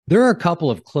There are a couple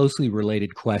of closely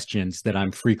related questions that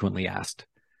I'm frequently asked.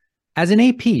 As an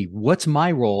AP, what's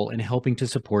my role in helping to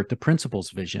support the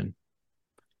principal's vision?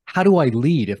 How do I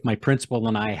lead if my principal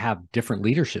and I have different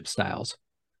leadership styles?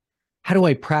 How do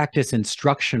I practice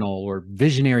instructional or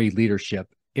visionary leadership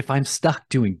if I'm stuck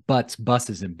doing butts,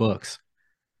 buses, and books?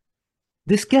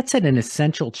 This gets at an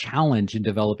essential challenge in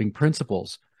developing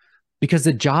principals because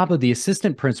the job of the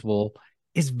assistant principal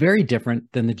is very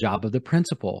different than the job of the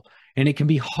principal. And it can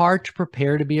be hard to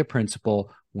prepare to be a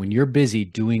principal when you're busy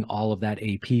doing all of that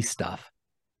AP stuff.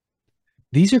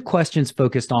 These are questions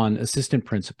focused on assistant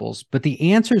principals, but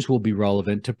the answers will be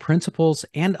relevant to principals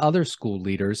and other school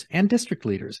leaders and district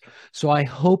leaders. So I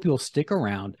hope you'll stick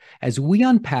around as we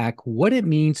unpack what it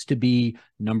means to be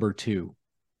number two.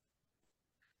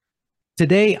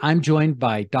 Today, I'm joined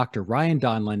by Dr. Ryan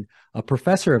Donlan, a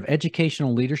professor of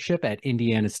educational leadership at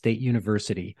Indiana State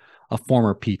University, a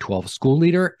former P-12 school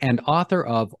leader, and author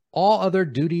of All Other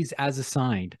Duties as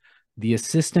Assigned, the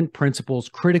assistant principal's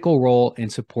critical role in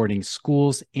supporting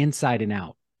schools inside and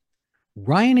out.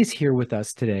 Ryan is here with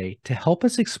us today to help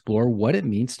us explore what it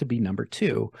means to be number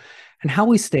two and how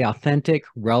we stay authentic,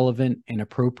 relevant, and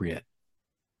appropriate.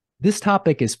 This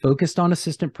topic is focused on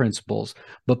assistant principals,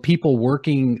 but people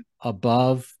working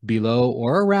above, below,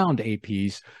 or around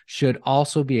APs should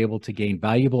also be able to gain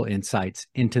valuable insights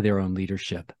into their own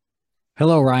leadership.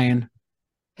 Hello, Ryan.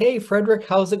 Hey, Frederick,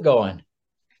 how's it going?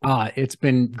 It's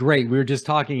been great. We were just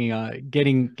talking,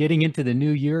 getting into the new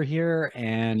year here,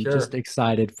 and just Sure.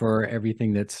 excited for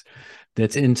everything that's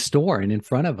in store and in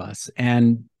front of us.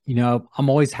 And I'm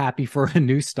always happy for a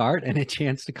new start and a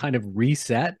chance to kind of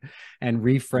reset and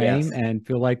reframe Yes. and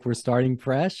feel like we're starting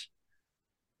fresh.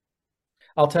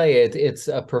 I'll tell you, it's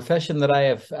a profession that I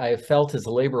have felt as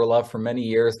a labor of love for many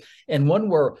years, and one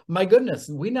where, my goodness,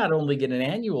 we not only get an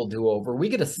annual do-over, we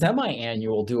get a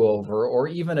semi-annual do-over, or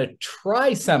even a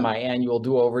tri-semi-annual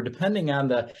do-over, depending on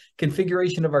the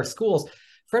configuration of our schools.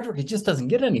 Frederick, it just doesn't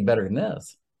get any better than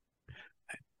this.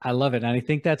 I love it. And I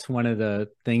think that's one of the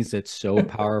things that's so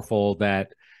powerful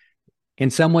that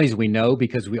in some ways we know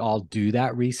because we all do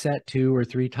that reset 2 or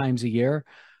 3 times a year.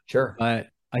 Sure. But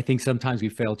I think sometimes we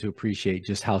fail to appreciate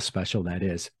just how special that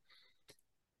is.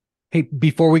 Hey,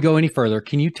 before we go any further,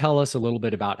 can you tell us a little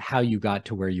bit about how you got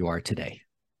to where you are today?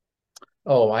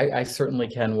 Oh, I certainly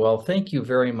can. Well, thank you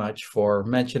very much for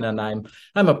mentioning I'm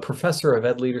a professor of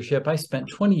ed leadership. I spent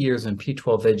 20 years in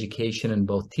P-12 education in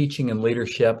both teaching and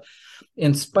leadership,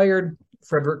 inspired,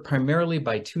 Frederick, primarily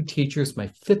by two teachers, my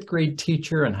fifth grade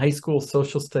teacher and high school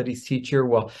social studies teacher.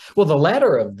 Well, the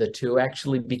latter of the two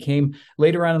actually became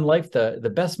later on in life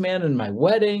the best man in my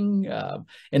wedding,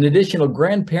 an additional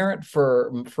grandparent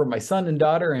for my son and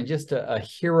daughter, and just a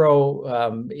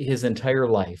hero his entire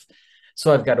life.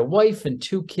 So I've got a wife and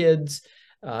two kids,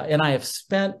 and I have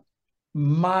spent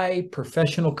my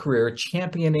professional career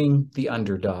championing the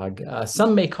underdog.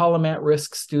 Some may call them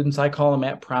at-risk students. I call them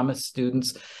at-promise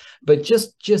students, but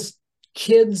just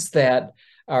kids that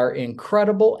are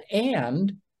incredible.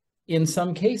 And in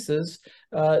some cases,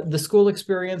 the school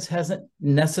experience hasn't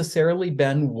necessarily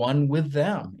been one with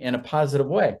them in a positive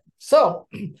way. So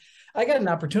I got an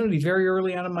opportunity very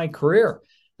early on in my career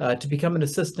to become an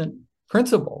assistant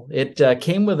principal. It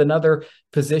came with another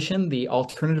position, the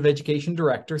alternative education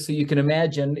director. So you can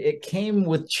imagine it came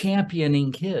with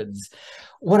championing kids.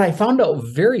 What I found out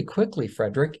very quickly,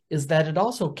 Frederick, is that it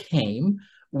also came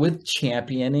with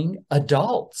championing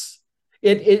adults.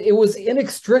 It was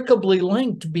inextricably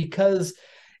linked because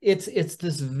it's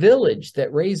this village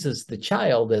that raises the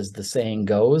child, as the saying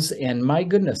goes. And my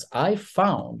goodness, I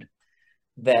found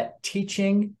that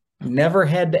teaching never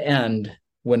had to end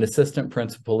when assistant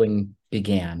principaling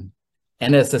began.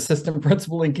 And as assistant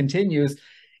principaling continues,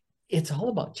 it's all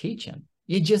about teaching.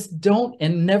 You just don't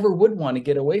and never would want to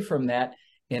get away from that.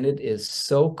 And it is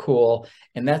so cool.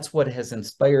 And that's what has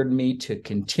inspired me to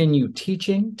continue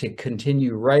teaching, to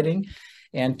continue writing,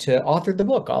 and to author the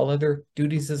book, All Other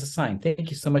Duties as Assigned. Thank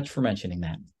you so much for mentioning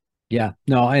that. Yeah,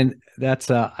 no, and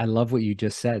that's I love what you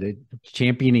just said.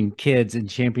 Championing kids and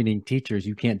championing teachers,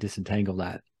 you can't disentangle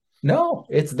that. No,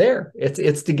 it's there.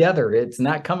 It's together. It's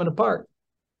not coming apart.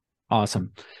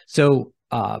 Awesome. So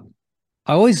I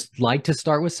always like to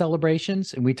start with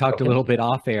celebrations, and we talked a Okay. little bit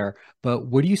off air, but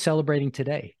what are you celebrating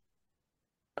today?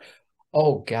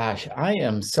 Oh gosh, I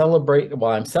am celebrating.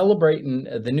 Well, I'm celebrating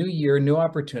the new year, new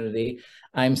opportunity.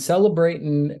 I'm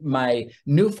celebrating my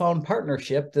newfound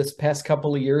partnership this past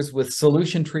couple of years with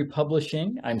Solution Tree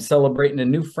Publishing. I'm celebrating a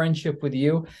new friendship with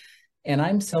you. And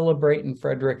I'm celebrating,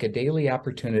 Frederick, a daily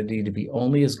opportunity to be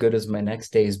only as good as my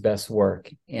next day's best work.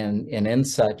 And in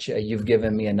such, you've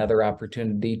given me another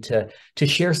opportunity to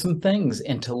share some things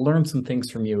and to learn some things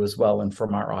from you as well and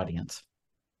from our audience.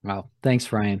 Wow.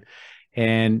 Thanks, Ryan.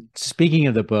 And speaking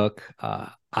of the book,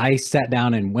 I sat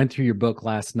down and went through your book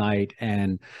last night,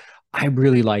 and I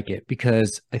really like it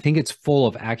because I think it's full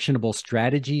of actionable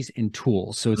strategies and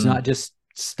tools. So it's not just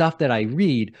stuff that I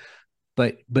read,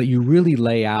 but you really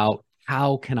lay out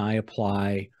how can I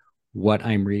apply what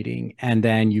I'm reading, and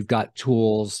then you've got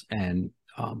tools and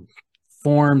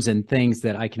forms and things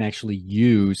that I can actually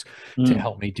use to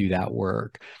help me do that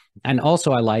work. And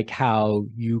also, I like how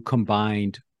you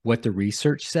combined what the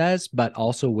research says, but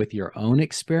also with your own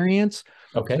experience.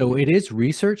 Okay. So it is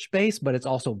research based, but it's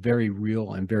also very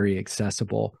real and very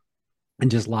accessible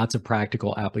and just lots of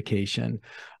practical application.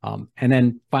 And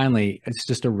then finally, it's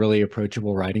just a really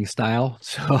approachable writing style.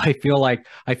 So I feel like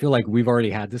we've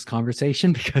already had this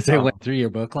conversation because I went through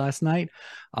your book last night.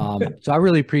 So I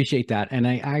really appreciate that. And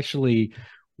I actually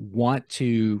want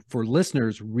to, for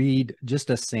listeners, read just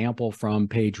a sample from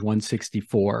page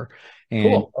 164. And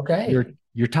Cool. Okay.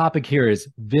 your topic here is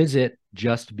visit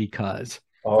just because.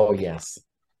 Oh, yes.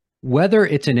 Whether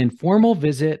it's an informal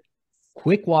visit,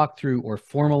 quick walkthrough, or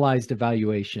formalized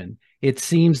evaluation, it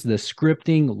seems the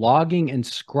scripting, logging, and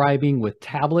scribing with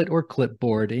tablet or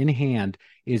clipboard in hand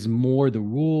is more the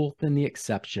rule than the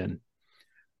exception.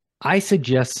 I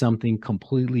suggest something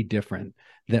completely different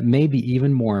that may be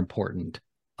even more important: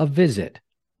 a visit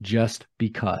just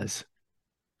because.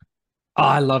 Oh,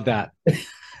 I love that.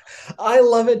 I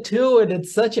love it too. And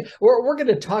it's such a, we're going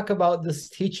to talk about this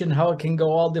teaching, how it can go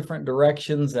all different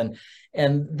directions.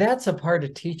 And that's a part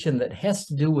of teaching that has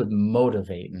to do with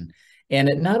motivating. And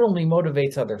it not only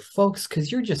motivates other folks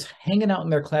because you're just hanging out in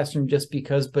their classroom just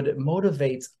because, but it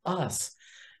motivates us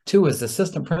too as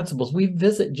assistant principals. We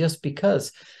visit just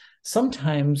because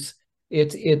sometimes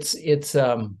it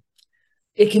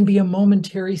can be a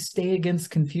momentary stay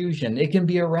against confusion. It can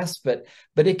be a respite,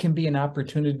 but it can be an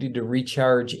opportunity to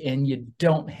recharge, and you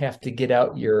don't have to get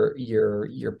out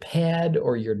your pad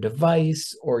or your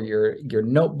device or your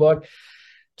notebook.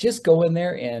 Just go in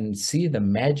there and see the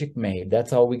magic made.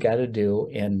 That's all we got to do,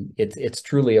 and it's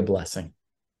truly a blessing.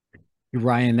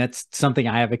 Ryan, that's something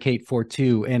I advocate for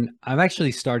too. And I've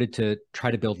actually started to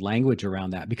try to build language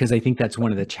around that because I think that's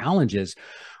one of the challenges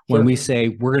when we say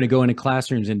we're going to go into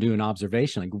classrooms and do an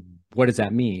observation. Like, what does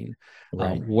that mean?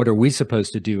 Right. What are we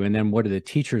supposed to do? And then what are the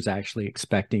teachers actually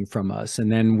expecting from us? And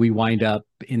then we wind up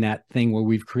in that thing where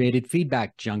we've created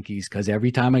feedback junkies because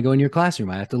every time I go in your classroom,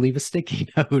 I have to leave a sticky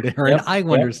note or an I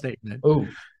wonder statement. Ooh.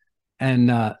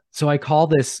 And so I call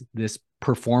this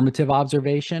performative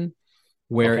observation,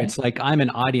 where it's like I'm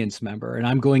an audience member and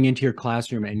I'm going into your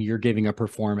classroom and you're giving a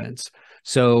performance.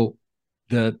 So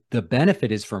the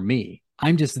benefit is for me.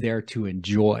 I'm just there to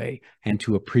enjoy and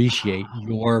to appreciate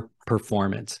your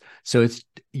performance. So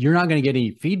you're not going to get any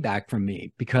feedback from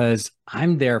me because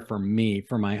I'm there for me,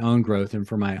 for my own growth and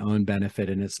for my own benefit.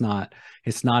 And it's not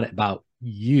about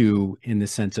you in the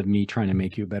sense of me trying to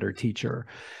make you a better teacher.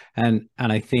 And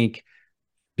I think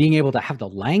being able to have the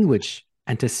language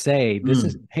and to say, this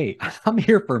is, hey, I'm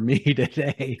here for me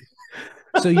today.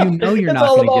 So you're not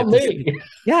going to get this.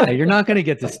 Yeah, you're not going to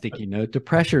get the sticky note. The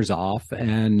pressure's off.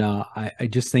 And I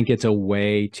just think it's a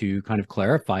way to kind of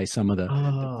clarify some of the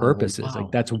purposes. Wow.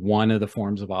 Like that's one of the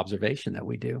forms of observation that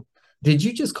we do. Did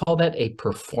you just call that a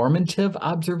performative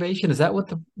observation? Is that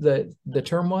what the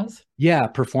term was? Yeah,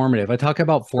 performative. I talk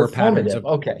about four patterns of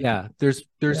Okay.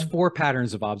 There's four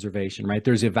patterns of observation, right?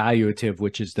 There's evaluative,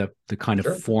 which is the kind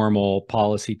of formal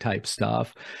policy type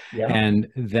stuff. Yeah. And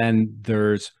then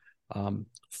there's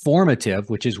formative,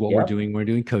 which is what we're doing. We're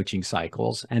doing coaching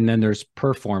cycles. And then there's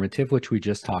performative, which we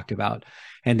just talked about.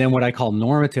 And then what I call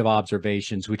normative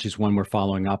observations, which is when we're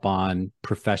following up on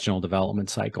professional development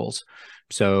cycles.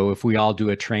 So if we all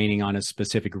do a training on a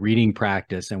specific reading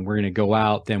practice and we're going to go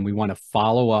out, then we want to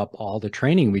follow up all the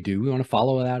training we do. We want to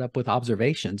follow that up with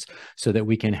observations so that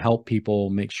we can help people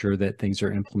make sure that things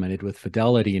are implemented with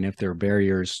fidelity. And if there are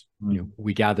barriers,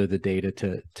 we gather the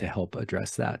data to help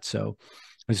address that. So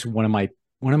it's one of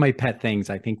my pet things.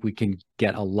 I think we can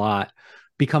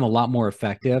become a lot more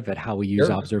effective at how we use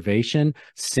observation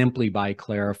simply by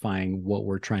clarifying what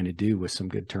we're trying to do with some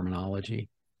good terminology.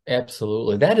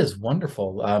 Absolutely. That is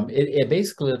wonderful. It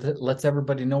basically lets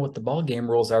everybody know what the ball game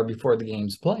rules are before the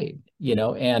game's played,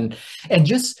 and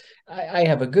just, I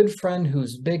have a good friend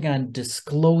who's big on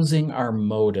disclosing our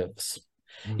motives,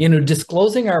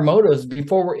 disclosing our motives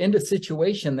before we're in a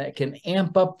situation that can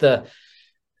amp up the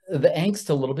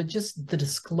angst a little bit. Just the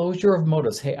disclosure of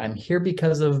motives. Hey, I'm here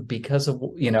because of,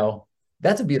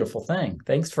 That's a beautiful thing.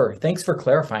 Thanks for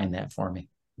clarifying that for me.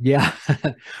 Yeah.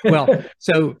 Well,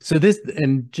 so this,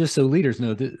 and just so leaders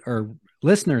know that, or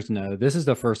listeners know, this is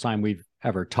the first time we've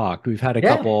ever talked. We've had a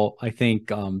Yeah. couple, I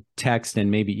think, text and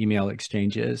maybe email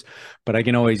exchanges, but I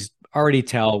can always already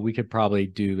tell we could probably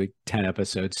do like 10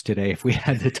 episodes today if we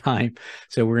had the time.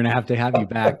 So we're going to have you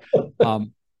back.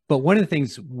 But one of the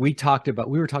things we talked about,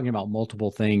 we were talking about multiple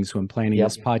things when planning Yep.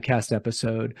 this podcast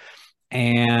episode.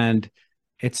 And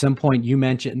at some point, you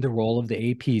mentioned the role of the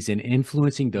APs in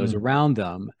influencing those Mm. around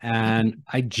them. And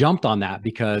I jumped on that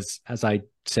because, as I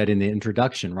said in the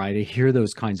introduction, right, I hear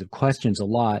those kinds of questions a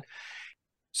lot.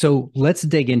 So let's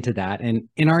dig into that. And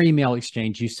in our email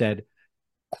exchange, you said,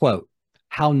 quote,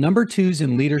 how number twos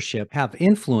in leadership have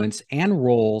influence and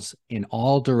roles in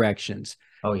all directions,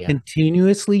 Oh yeah.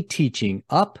 continuously teaching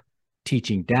up,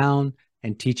 teaching down,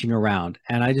 and teaching around.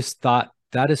 And I just thought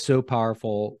that is so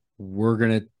powerful. We're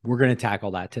gonna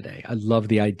tackle that today. I love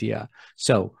the idea.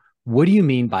 So, what do you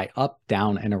mean by up,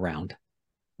 down, and around?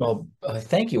 Well,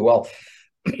 thank you. Well,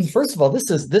 first of all, this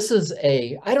is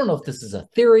a, I don't know if this is a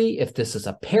theory, if this is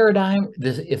a paradigm,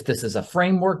 if this is a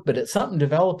framework, but it's something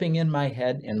developing in my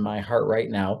head, in my heart right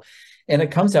now. And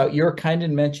it comes out, you're kind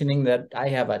of mentioning that I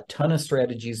have a ton of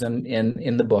strategies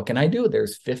in the book, and I do.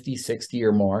 There's 50, 60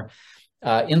 or more,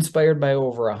 inspired by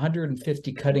over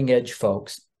 150 cutting edge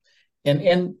folks.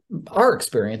 And our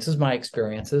experiences, my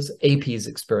experiences, AP's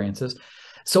experiences.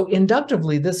 So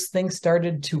inductively, this thing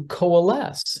started to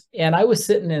coalesce. And I was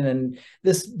sitting in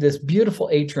this beautiful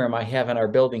atrium I have in our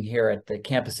building here at the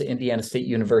campus of Indiana State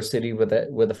University with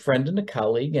a friend and a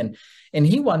colleague. And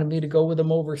he wanted me to go with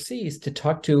him overseas to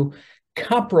talk to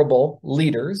comparable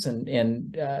leaders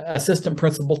and assistant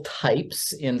principal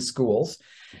types in schools.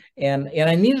 And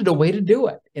I needed a way to do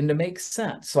it and to make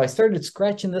sense. So I started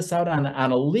scratching this out on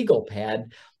a legal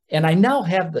pad. And I now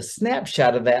have the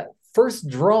snapshot of that first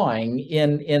drawing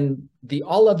in the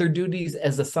all other duties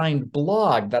as assigned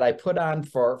blog that I put on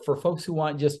for folks who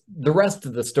want just the rest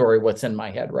of the story, what's in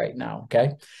my head right now.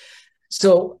 Okay.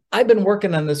 So I've been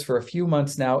working on this for a few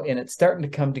months now, and it's starting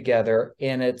to come together.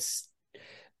 And it's,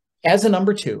 as a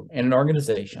number two in an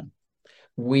organization,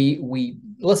 we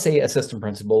let's say assistant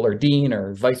principal or dean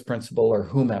or vice principal or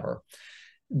whomever,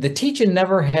 the teaching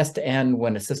never has to end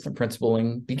when assistant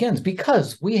principaling begins,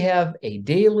 because we have a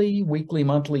daily, weekly,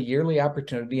 monthly, yearly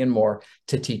opportunity and more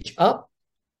to teach up,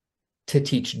 to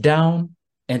teach down,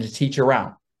 and to teach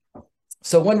around.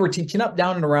 So when we're teaching up,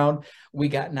 down, and around, we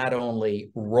got not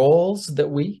only roles that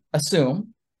we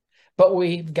assume, but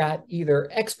we've got either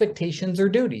expectations or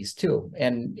duties too.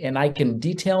 And I can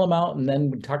detail them out, and then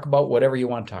we talk about whatever you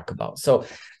want to talk about. So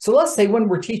let's say when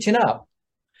we're teaching up,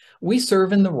 we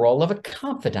serve in the role of a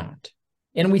confidant.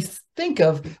 And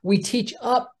we teach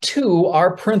up to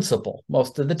our principal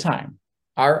most of the time,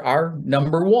 our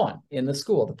number one in the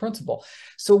school, the principal.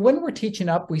 So when we're teaching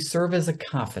up, we serve as a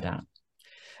confidant.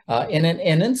 And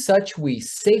in such, we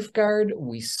safeguard,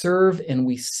 we serve, and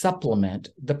we supplement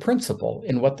the principal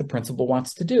in what the principal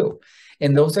wants to do.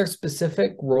 And those are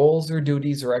specific roles or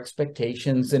duties or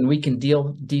expectations, and we can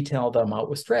detail them out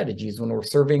with strategies when we're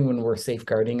serving, when we're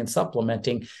safeguarding and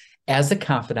supplementing as a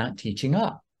confidant teaching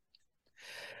up.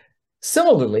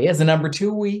 Similarly, as a number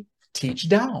two, we teach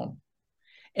down.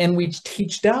 And we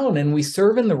teach down and we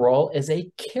serve in the role as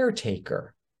a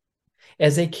caretaker.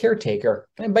 And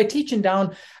by teaching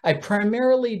down,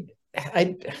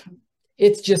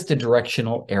 it's just a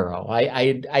directional arrow.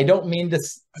 I don't mean to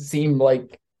seem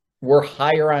like we're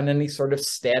higher on any sort of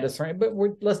status, right? But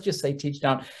let's just say teach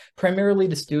down primarily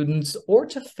to students or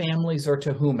to families or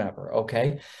to whomever,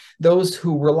 okay? Those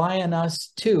who rely on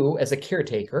us too as a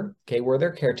caretaker, okay? We're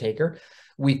their caretaker.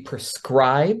 We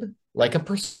prescribe like a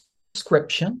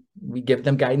prescription. We give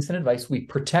them guidance and advice. We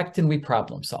protect and we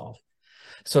problem solve.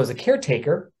 So as a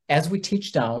caretaker, as we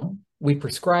teach down, we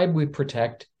prescribe, we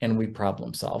protect, and we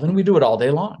problem solve. And we do it all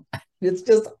day long. It's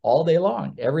just all day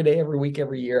long, every day, every week,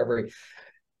 every year, every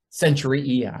century,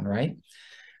 eon, right?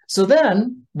 So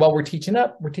then while we're teaching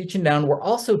up, we're teaching down, we're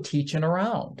also teaching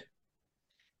around.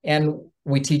 And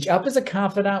we teach up as a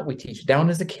confidant, we teach down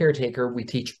as a caretaker, we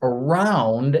teach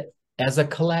around as a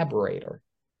collaborator.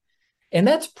 And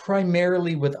that's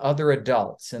primarily with other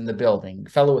adults in the building,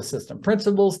 fellow assistant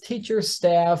principals, teachers,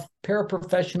 staff,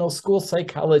 paraprofessionals, school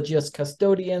psychologists,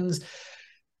 custodians,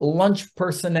 lunch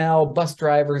personnel, bus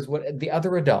drivers, the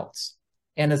other adults.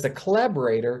 And as a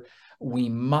collaborator, we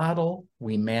model,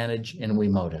 we manage, and we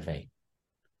motivate.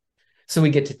 So we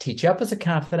get to teach up as a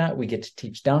confidant, we get to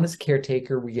teach down as a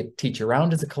caretaker, we get to teach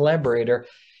around as a collaborator,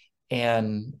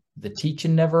 and the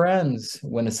teaching never ends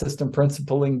when assistant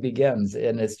principaling begins.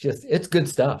 And it's good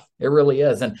stuff. It really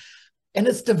is. And and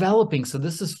it's developing. So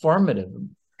this is formative.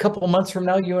 A couple of months from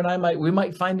now, you and I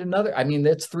might find another. I mean,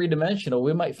 that's three-dimensional.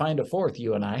 We might find a fourth,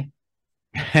 you and I.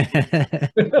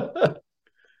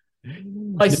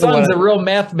 My You know son's what? a real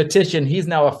mathematician. He's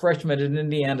now a freshman at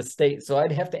Indiana State. So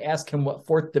I'd have to ask him what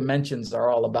fourth dimensions are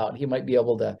all about. He might be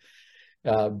able to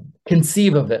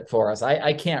conceive of it for us.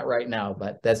 I can't right now,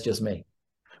 but that's just me.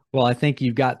 Well, I think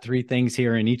you've got three things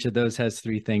here, and each of those has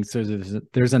three things. So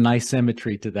there's a nice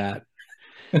symmetry to that.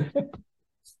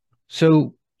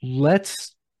 So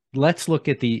let's look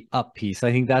at the up piece.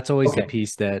 I think that's always the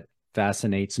piece that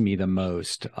fascinates me the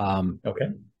most. Okay.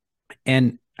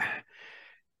 And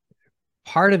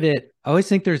part of it, I always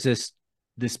think there's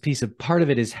this piece of part of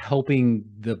it is helping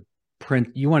the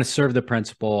print. You want to serve the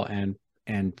principal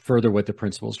and further what the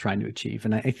principal is trying to achieve.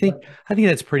 And I think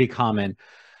that's pretty common.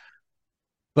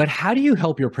 But how do you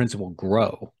help your principal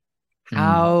grow?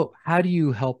 How do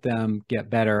you help them get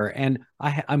better? And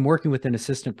I'm working with an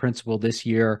assistant principal this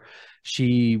year.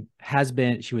 She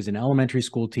was an elementary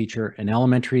school teacher, an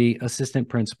elementary assistant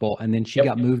principal, and then she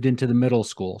got moved into the middle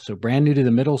school. So brand new to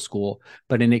the middle school,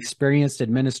 but an experienced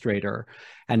administrator.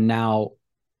 And now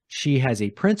she has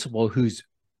a principal who's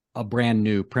a brand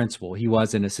new principal. He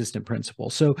was an assistant principal.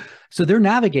 So they're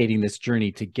navigating this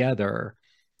journey together,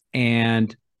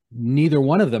 and neither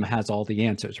one of them has all the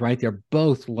answers, right? They're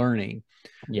both learning.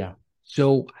 Yeah.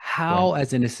 So how,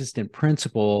 as an assistant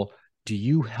principal, do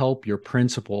you help your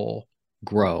principal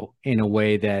grow in a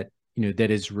way that,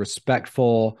 that is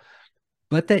respectful,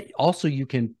 but that also you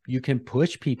can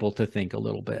push people to think a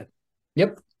little bit?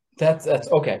 Yep. That's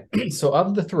okay. So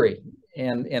of the three,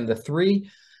 and the three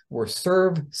were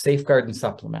serve, safeguard, and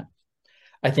supplement.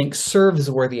 I think serve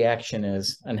is where the action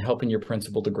is and helping your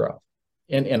principal to grow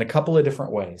in a couple of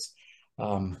different ways.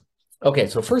 Okay,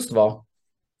 so first of all,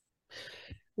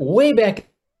 way back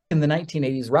in the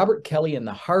 1980s, Robert Kelly in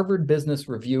the Harvard Business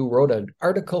Review wrote an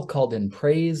article called In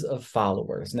Praise of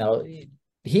Followers. Now,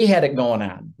 he had it going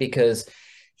on because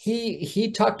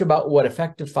he talked about what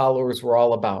effective followers were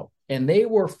all about. And they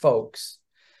were folks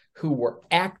who were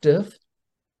active,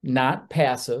 not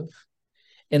passive,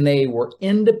 and they were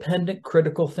independent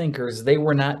critical thinkers. They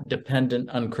were not dependent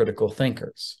uncritical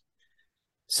thinkers.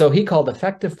 So he called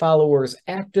effective followers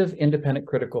active, independent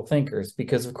critical thinkers,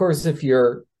 because of course, if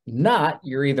you're not,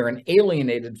 you're either an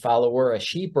alienated follower, a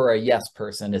sheep, or a yes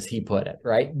person, as he put it,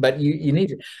 right? But you need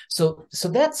to. So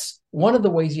that's one of the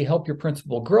ways you help your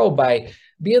principal grow, by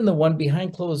being the one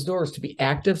behind closed doors to be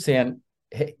active, saying,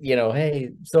 hey, hey,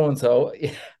 so-and-so,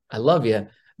 I love you,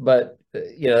 but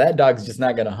that dog's just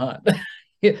not going to hunt.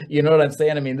 You know what I'm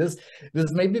saying? I mean, this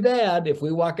may be bad if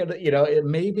we walk it, it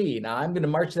may be. Now, I'm going to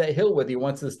march that hill with you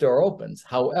once this door opens.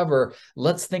 However,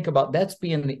 let's think about that's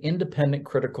being the independent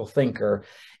critical thinker,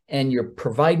 and you're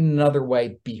providing another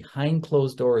way behind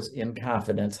closed doors in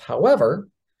confidence. However,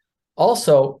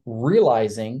 also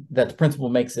realizing that the principal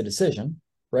makes a decision,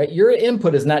 right? Your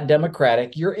input is not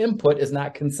democratic. Your input is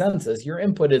not consensus. Your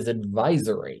input is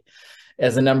advisory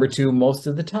as a number two most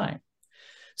of the time.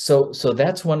 So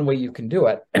that's one way you can do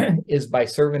it, is by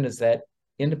serving as that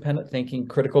independent thinking,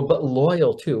 critical, but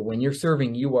loyal too. When you're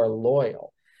serving, you are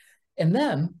loyal. And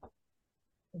then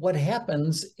what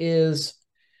happens is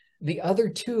the other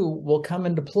two will come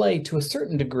into play to a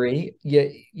certain degree.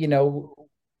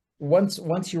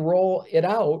 Once you roll it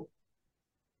out,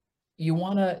 you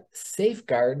want to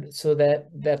safeguard so that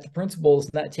the principal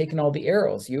is not taking all the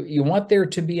arrows. You want there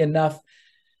to be enough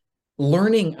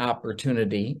learning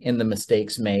opportunity in the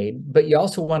mistakes made, but you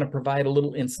also want to provide a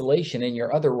little insulation in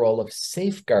your other role of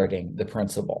safeguarding the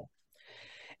principal.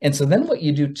 And so then what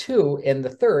you do too, and the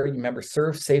third, you remember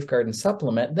serve, safeguard, and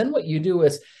supplement, then what you do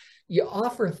is you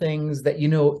offer things that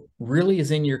really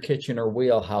is in your kitchen or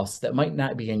wheelhouse that might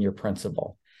not be in your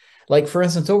principal. Like, for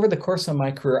instance, over the course of my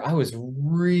career, I was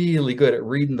really good at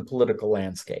reading the political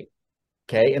landscape.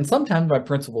 Okay. And sometimes my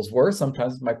principals were,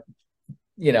 sometimes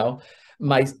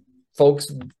my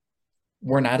folks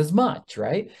were not as much,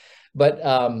 right? But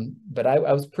I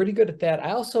was pretty good at that.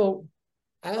 I also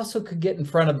could get in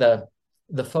front of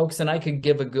the folks, and I could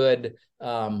give a good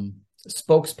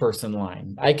spokesperson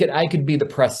line. I could be the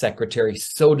press secretary,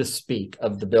 so to speak,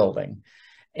 of the building,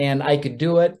 and I could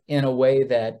do it in a way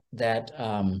that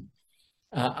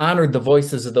honored the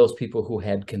voices of those people who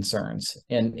had concerns,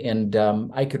 and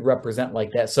I could represent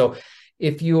like that. So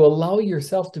if you allow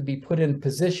yourself to be put in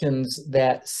positions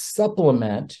that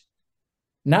supplement,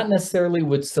 not necessarily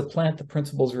would supplant the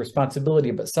principal's responsibility,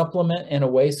 but supplement in a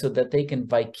way so that they can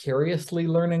vicariously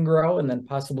learn and grow, and then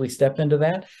possibly step into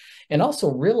that, and also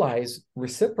realize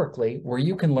reciprocally where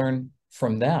you can learn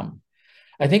from them.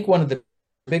 I think one of the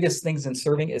biggest things in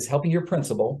serving is helping your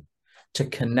principal to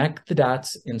connect the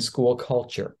dots in school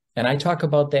culture. And I talk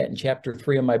about that in chapter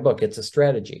 3 of my book. It's a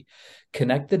strategy.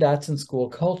 Connect the dots in school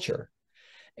culture.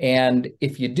 And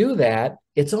if you do that,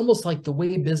 it's almost like the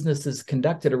way business is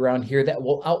conducted around here that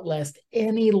will outlast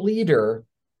any leader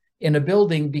in a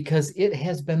building, because it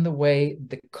has been the way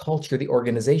the culture, the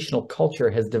organizational culture,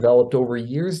 has developed over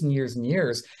years and years and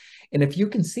years. And if you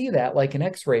can see that like an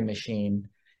X-ray machine,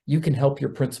 you can help your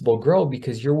principal grow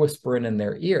because you're whispering in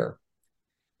their ear.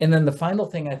 And then the final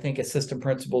thing I think assistant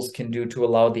principals can do to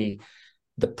allow the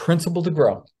principal to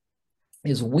grow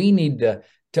is we need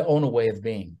to own a way of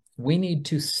being. We need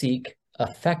to seek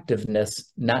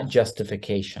effectiveness, not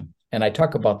justification. And I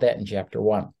talk about that in chapter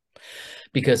 1.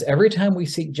 Because every time we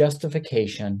seek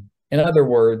justification, in other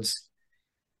words,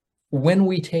 when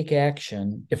we take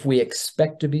action, if we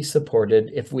expect to be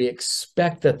supported, if we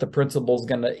expect that the principal's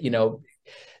going to,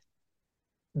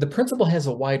 the principal has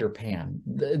a wider pan.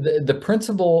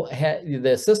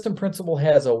 The assistant principal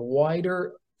has a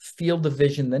wider field of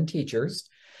vision than teachers,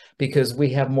 because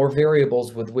we have more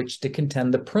variables with which to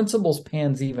contend. The principal's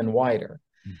pan's even wider.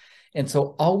 And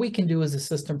so all we can do as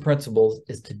assistant principals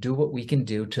is to do what we can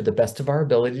do to the best of our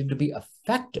ability to be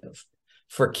effective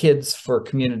for kids, for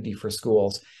community, for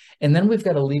schools. And then we've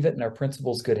got to leave it in our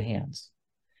principals' good hands.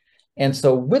 And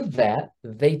so with that,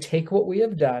 they take what we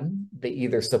have done. They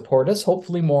either support us,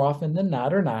 hopefully more often than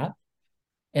not, or not.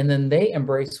 And then they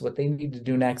embrace what they need to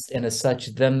do next. And as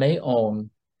such, then they own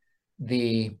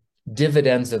the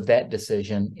dividends of that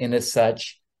decision. And as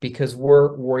such, because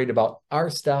we're worried about our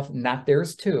stuff, not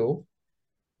theirs too.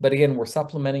 But again, we're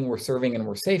supplementing, we're serving, and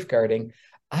we're safeguarding.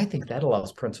 I think that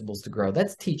allows principals to grow.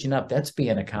 That's teaching up. That's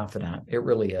being a confidant. It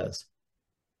really is.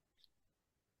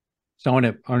 So I want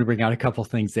to bring out a couple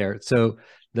things there. So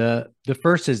the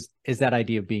first is that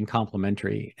idea of being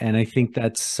complementary. And I think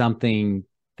that's something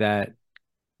that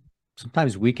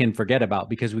sometimes we can forget about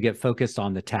because we get focused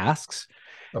on the tasks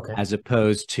as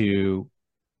opposed to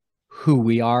who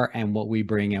we are and what we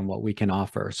bring and what we can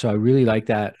offer. So I really like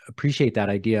that, appreciate that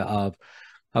idea of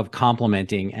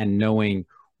complementing and knowing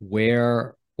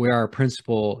where our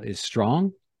principal is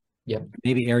strong,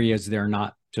 maybe areas they're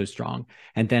not so strong,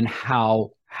 and then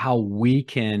how we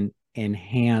can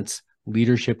enhance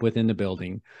leadership within the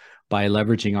building by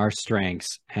leveraging our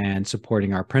strengths and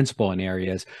supporting our principal in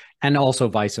areas, and also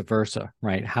vice versa,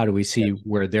 right? How do we see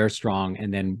where they're strong,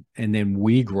 and then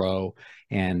we grow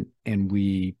and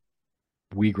we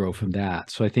grow from that.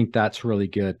 So I think that's really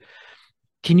good.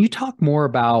 Can you talk more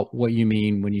about what you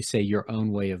mean when you say your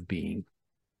own way of being?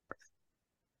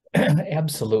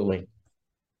 Absolutely.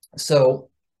 So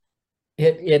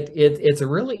it's a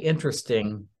really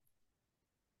interesting,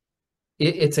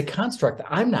 it's a construct.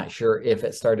 I'm not sure if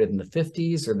it started in the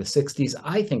 50s or the 60s.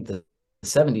 I think the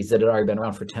 70s, that had already been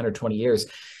around for 10 or 20 years.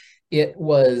 It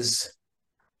was,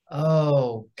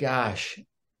 oh gosh,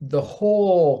 the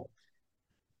whole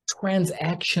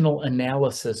transactional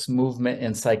analysis movement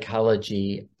in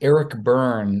psychology, Eric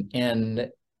Berne, and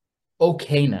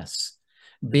okayness,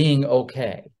 being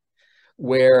okay,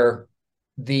 where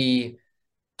the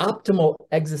optimal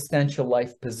existential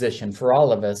life position for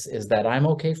all of us is that I'm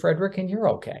okay, Frederick, and you're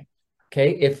okay.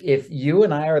 Okay, if you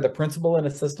and I are the principal and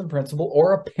assistant principal,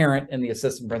 or a parent and the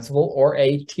assistant principal, or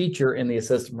a teacher and the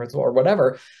assistant principal, or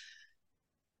whatever,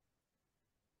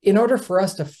 in order for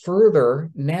us to further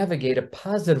navigate a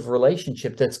positive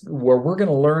relationship that's where we're going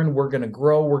to learn, we're going to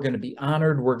grow, we're going to be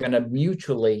honored, we're going to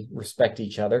mutually respect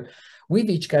each other, we've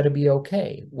each got to be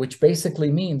okay, which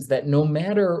basically means that no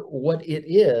matter what it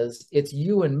is, it's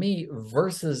you and me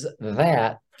versus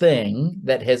that thing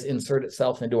that has inserted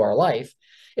itself into our life.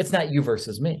 It's not you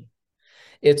versus me.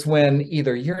 It's when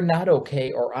either you're not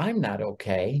okay or I'm not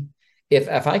okay.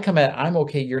 If I come at I'm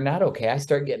okay, you're not okay, I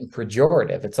start getting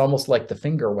pejorative. It's almost like the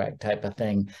finger wag type of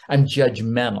thing. I'm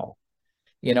judgmental.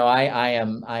 I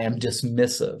am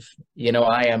dismissive.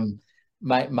 I am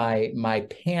my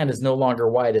pan is no longer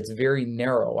wide. It's very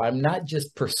narrow. I'm not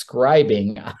just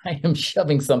prescribing. I am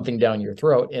shoving something down your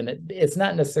throat, and it's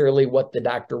not necessarily what the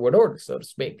doctor would order, so to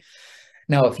speak.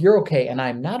 Now, if you're okay and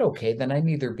I'm not okay, then I'm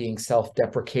either being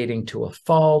self-deprecating to a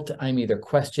fault. I'm either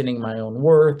questioning my own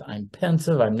worth. I'm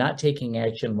pensive. I'm not taking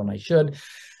action when I should.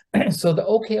 So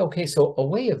so a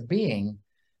way of being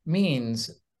means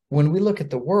when we look at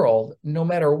the world, no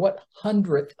matter what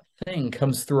 100th thing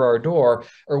comes through our door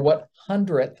or what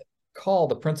 100th call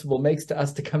the principal makes to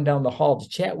us to come down the hall to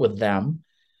chat with them,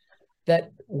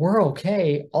 that we're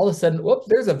okay. All of a sudden, whoops,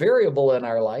 there's a variable in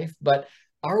our life, but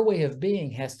our way of being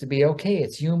has to be okay.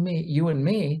 It's you and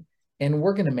me, and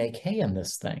we're going to make hay in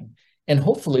this thing. And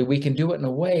hopefully we can do it in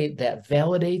a way that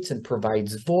validates and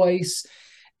provides voice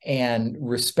and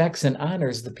respects and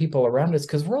honors the people around us,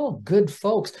 because we're all good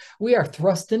folks. We are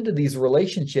thrust into these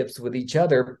relationships with each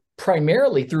other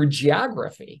primarily through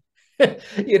geography.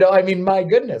 I mean, my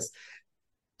goodness,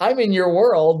 I'm in your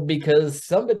world because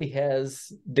somebody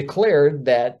has declared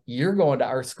that you're going to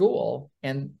our school,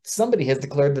 and somebody has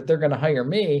declared that they're going to hire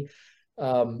me.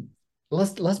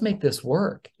 Let's make this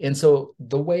work. And so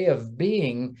the way of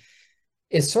being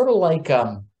is sort of like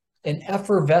an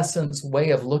effervescence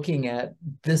way of looking at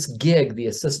this gig, the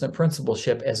assistant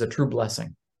principalship, as a true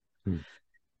blessing.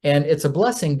 And it's a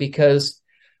blessing because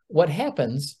what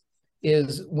happens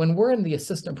is when we're in the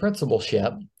assistant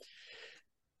principalship,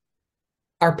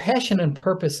 our passion and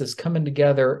purpose is coming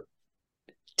together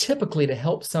typically to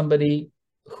help somebody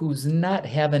who's not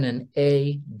having an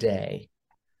A day.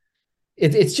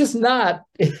 It's just not,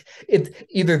 it's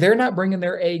either they're not bringing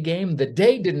their A game, the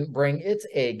day didn't bring its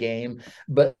A game,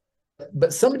 but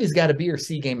somebody's got a B or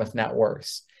C game, if not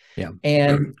worse. Yeah.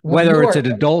 And whether it's an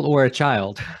adult or a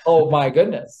child. Oh my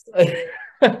goodness.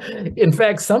 In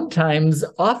fact,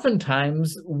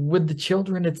 oftentimes with the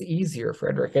children, it's easier,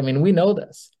 Frederick. I mean, we know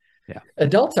this. Yeah.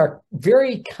 Adults are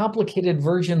very complicated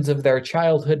versions of their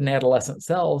childhood and adolescent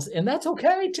selves, and that's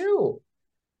okay too.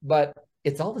 But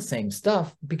it's all the same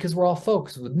stuff because we're all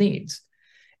folks with needs.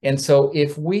 And so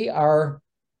if we are,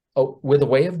 with a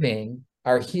way of being,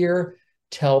 are here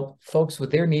to help folks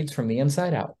with their needs from the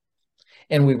inside out,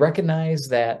 and we recognize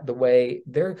that the way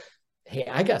they're, hey,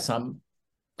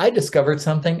 I discovered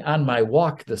something on my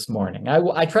walk this morning.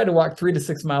 I try to walk 3 to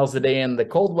 6 miles a day. In the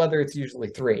cold weather, it's usually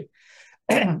 3.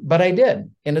 But I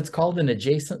did, and it's called an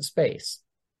adjacent space.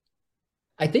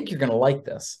 I think you're going to like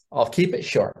this. I'll keep it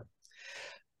short.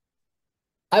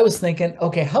 I was thinking,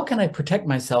 okay, how can I protect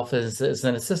myself as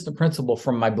an assistant principal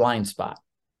from my blind spot?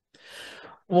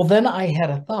 Well, then I had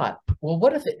a thought, well,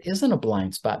 what if it isn't a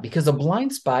blind spot? Because a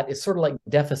blind spot is sort of like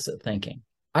deficit thinking.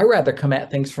 I rather come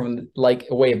at things from like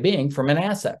a way of being from an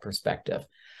asset perspective.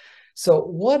 So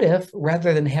what if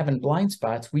rather than having blind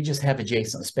spots, we just have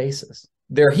adjacent spaces?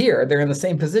 They're here, they're in the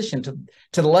same position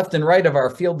to the left and right of our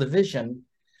field of vision,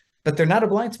 but they're not a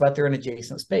blind spot, they're an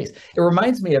adjacent space. It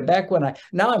reminds me of back when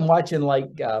I'm watching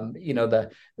like,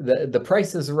 the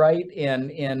Price is Right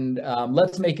and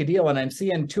Let's Make a Deal. And I'm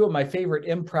seeing 2 of my favorite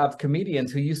improv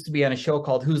comedians who used to be on a show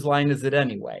called Whose Line Is It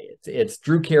Anyway? It's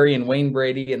Drew Carey and Wayne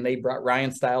Brady, and they brought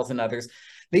Ryan Stiles and others.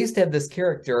 They used to have this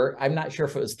character, I'm not sure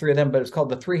if it was 3 of them, but it was called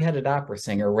the Three-Headed Opera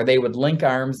Singer, where they would link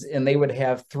arms and they would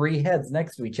have 3 heads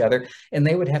next to each other, and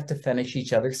they would have to finish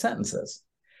each other's sentences.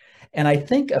 And I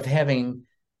think of having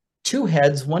 2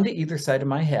 heads, one to either side of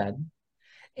my head,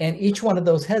 and each one of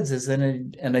those heads is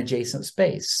in an adjacent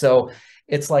space. So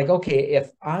it's like, okay,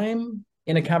 if I'm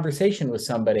in a conversation with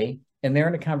somebody and they're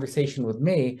in a conversation with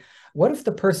me, what if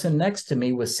the person next to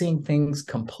me was seeing things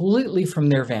completely from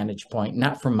their vantage point,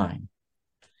 not from mine?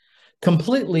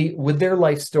 Completely with their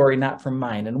life story, not from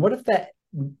mine. And what if that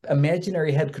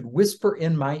imaginary head could whisper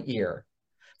in my ear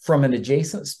from an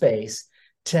adjacent space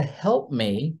to help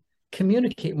me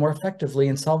communicate more effectively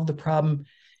and solve the problem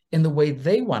in the way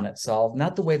they want it solved,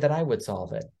 not the way that I would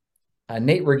solve it?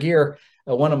 Nate Regier,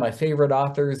 one of my favorite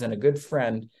authors and a good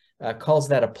friend, calls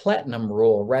that a platinum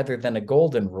rule rather than a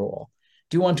golden rule.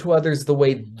 Do unto others the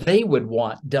way they would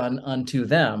want done unto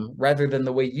them rather than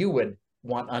the way you would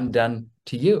want undone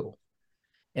to you.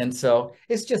 And so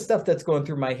it's just stuff that's going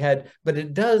through my head, but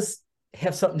it does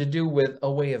have something to do with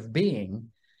a way of being.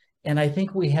 And I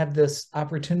think we have this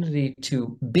opportunity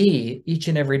to be each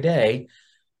and every day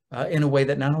in a way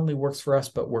that not only works for us,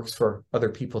 but works for other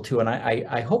people too. And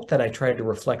I hope that I try to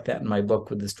reflect that in my book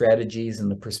with the strategies and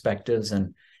the perspectives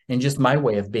and just my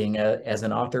way of being as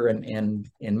an author and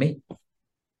me.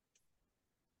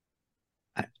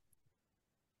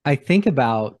 I think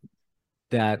about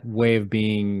that way of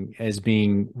being as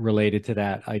being related to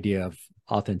that idea of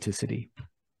authenticity.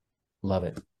 Love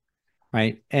it.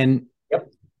 Right. And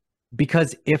yep.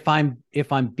 Because if I'm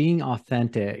being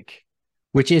authentic,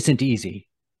 which isn't easy,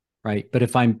 right? But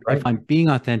if I'm being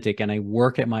authentic and I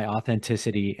work at my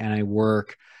authenticity and I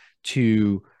work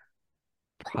to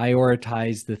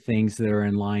prioritize the things that are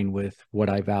in line with what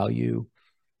I value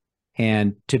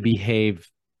and to behave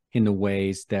in the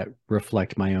ways that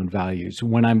reflect my own values,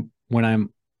 when I'm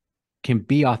can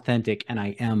be authentic and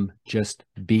I am just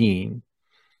being,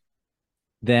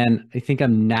 then I think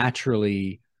I'm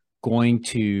naturally going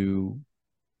to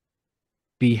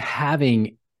be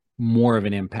having more of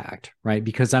an impact, right?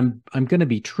 Because I'm going to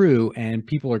be true, and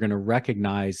people are going to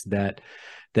recognize that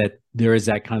there is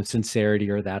that kind of sincerity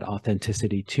or that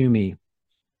authenticity to me.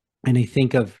 And I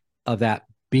think of that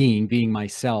being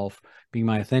myself, being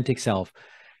my authentic self,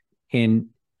 in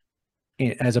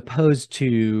as opposed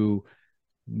to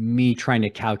me trying to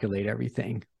calculate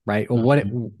everything, right? Or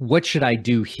Mhm. what should I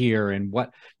do here, and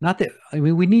what, not that, I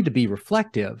mean, we need to be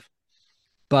reflective,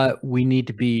 but we need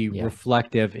to be Yeah.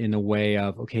 reflective in a way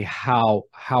of, okay, how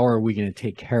are we going to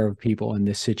take care of people in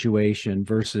this situation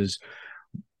versus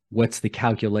what's the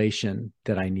calculation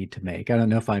that I need to make. I don't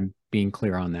know if I'm being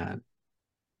clear on that.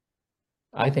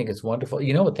 I think it's wonderful.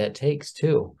 You know what that takes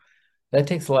too? That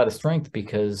takes a lot of strength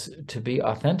because to be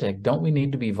authentic, don't we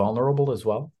need to be vulnerable as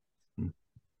well?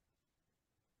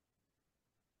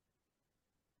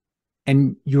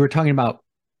 And you were talking about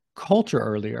culture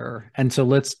earlier, and so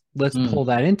let's pull Mm,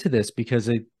 that into this, because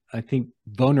I think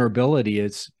vulnerability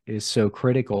is so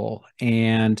critical.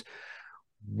 And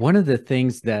one of the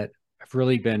things that I've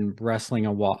really been wrestling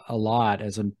a lot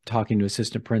as I'm talking to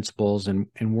assistant principals and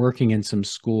working in some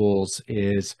schools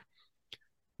is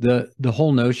the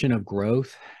whole notion of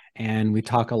growth. And we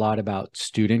talk a lot about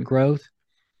student growth.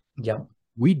 yeah.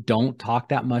 We don't talk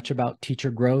that much about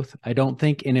teacher growth. I don't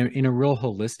think in a real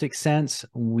holistic sense.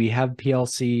 We have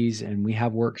PLCs and we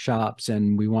have workshops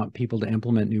and we want people to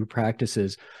implement new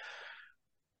practices,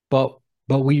 but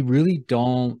we really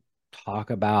don't talk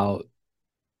about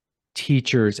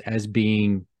teachers as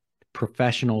being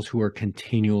professionals who are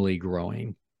continually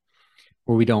growing.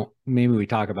 Or we don't, maybe we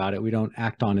talk about it, we don't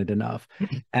act on it enough.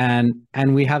 And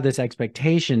we have this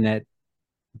expectation that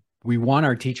we want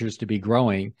our teachers to be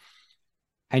growing,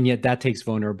 and yet that takes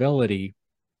vulnerability.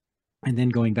 And then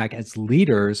going back, as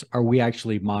leaders, are we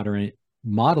actually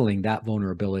modeling that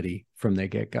vulnerability from the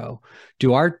get-go?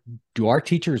 Do our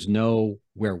teachers know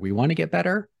where we want to get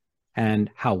better and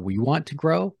how we want to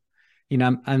grow?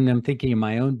 I'm thinking in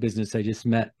my own business. I just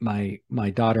met my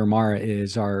daughter Mara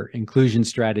is our inclusion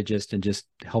strategist and just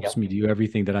helps Yep. me do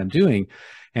everything that I'm doing.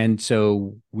 And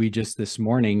so we just this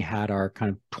morning had our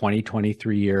kind of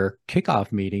 2023 year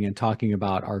kickoff meeting and talking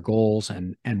about our goals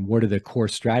and what are the core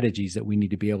strategies that we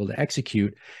need to be able to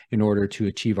execute in order to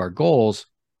achieve our goals.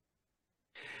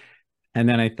 And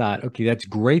then I thought, okay, that's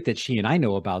great that she and I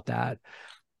know about that,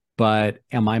 but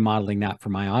am I modeling that for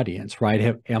my audience,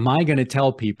 right? Am I going to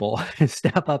tell people,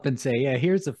 step up and say, yeah,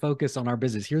 here's the focus on our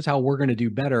business. Here's how we're going to do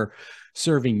better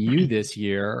serving you this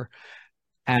year,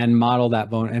 and model that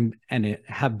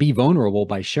be vulnerable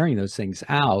by sharing those things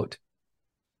out,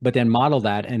 but then model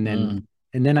that. Mm,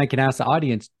 And then I can ask the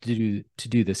audience to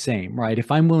do the same, right?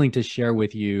 If I'm willing to share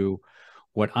with you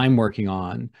what I'm working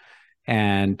on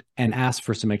and ask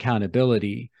for some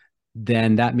accountability,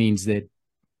 then that means that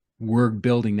we're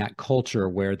building that culture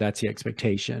where that's the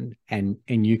expectation, and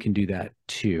you can do that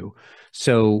too.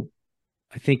 So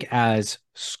I think as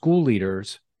school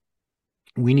leaders,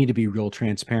 we need to be real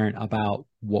transparent about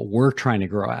what we're trying to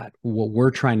grow at, what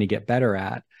we're trying to get better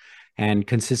at, and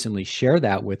consistently share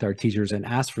that with our teachers and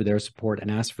ask for their support and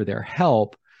ask for their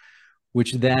help,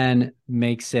 which then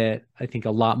makes it, I think,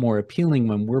 a lot more appealing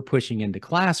when we're pushing into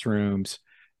classrooms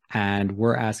and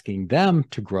we're asking them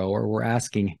to grow, or we're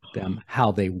asking them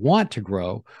how they want to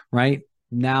grow, right?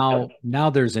 yep. Now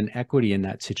there's an equity in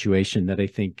that situation that I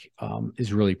think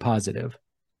is really positive.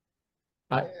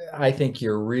 I think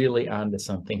you're really onto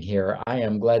something here. I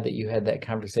am glad that you had that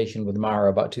conversation with Mara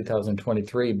about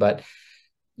 2023, but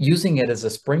using it as a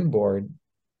springboard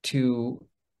to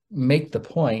make the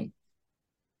point,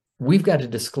 we've got to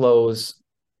disclose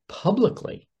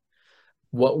publicly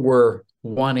what we're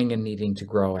wanting and needing to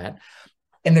grow at.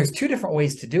 And there's two different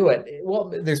ways to do it. Well,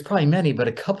 there's probably many, but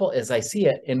a couple as I see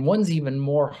it, and one's even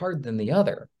more hard than the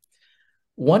other.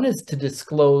 One is to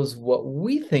disclose what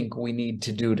we think we need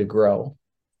to do to grow,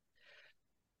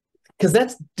 because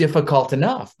that's difficult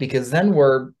enough, because then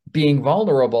we're being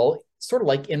vulnerable, sort of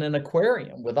like in an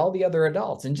aquarium with all the other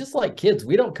adults. And just like kids,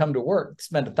 we don't come to work,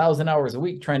 spend 1,000 hours a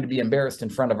week trying to be embarrassed in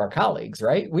front of our colleagues,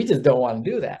 right? We just don't want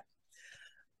to do that.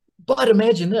 But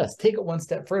imagine this, take it one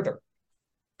step further.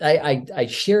 I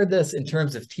share this in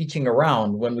terms of teaching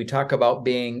around when we talk about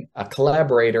being a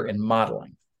collaborator in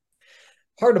modeling.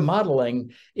 Part of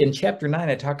modeling in chapter 9,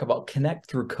 I talk about connect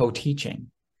through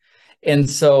co-teaching. And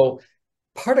so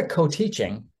part of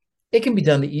co-teaching, it can be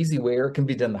done the easy way or it can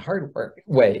be done the hard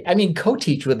way. I mean,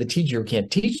 co-teach with a teacher who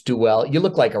can't teach too well, you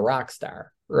look like a rock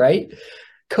star, right?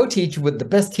 Co-teach with the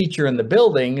best teacher in the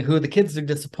building who the kids are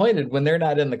disappointed when they're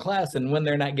not in the class and when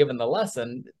they're not given the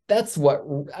lesson. That's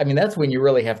when you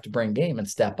really have to bring game and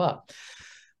step up.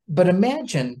 But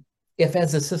imagine if,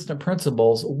 as assistant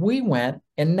principals, we went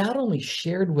and not only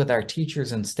shared with our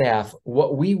teachers and staff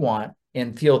what we want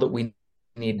and feel that we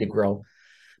need to grow,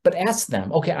 But ask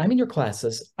them, okay, I'm in your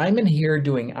classes. I'm in here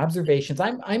doing observations.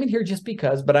 I'm in here just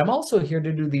because, but I'm also here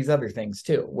to do these other things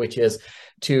too, which is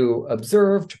to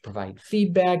observe, to provide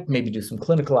feedback, maybe do some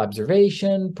clinical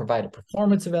observation, provide a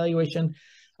performance evaluation.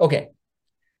 Okay,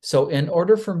 so in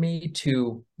order for me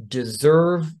to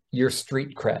deserve your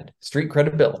street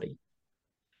credibility,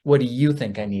 what do you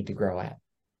think I need to grow at?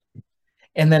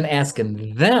 And then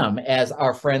asking them as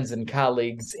our friends and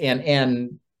colleagues,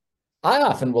 and I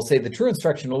often will say the true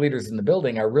instructional leaders in the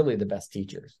building are really the best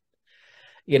teachers,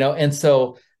 and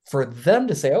so for them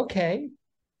to say, okay,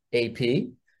 AP,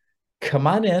 come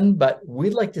on in, but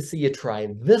we'd like to see you try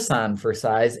this on for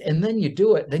size, and then you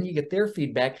do it, then you get their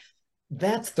feedback.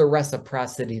 That's the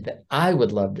reciprocity that I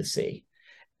would love to see.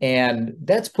 And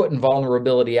that's putting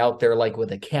vulnerability out there, like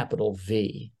with a capital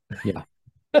V. Yeah.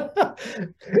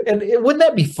 And wouldn't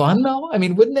that be fun though? I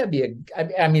mean, wouldn't that be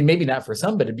I mean, maybe not for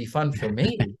some, but it'd be fun for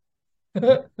me.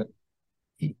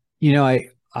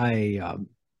 I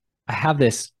have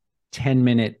this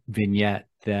 10-minute vignette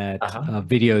that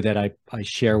video that I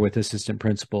share with assistant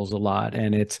principals a lot.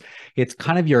 And it's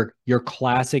kind of your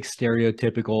classic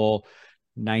stereotypical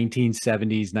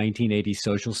 1970s, 1980s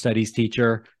social studies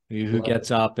teacher who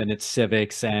gets up and it's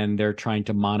civics and they're trying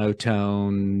to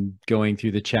monotone going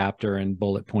through the chapter and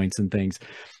bullet points and things.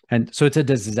 And so it's a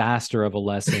disaster of a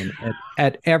lesson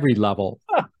at every level.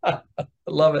 I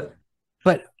love it.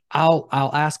 But I'll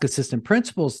ask assistant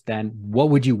principals then, what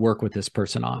would you work with this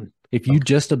person on? If you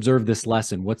just observe this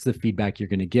lesson, what's the feedback you're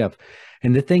going to give?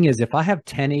 And the thing is, if I have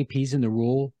 10 APs in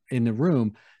the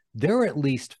room, there are at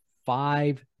least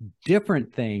 5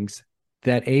 different things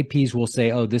that APs will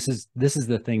say, oh, this is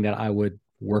the thing that I would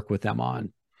work with them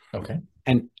on. Okay.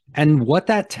 And what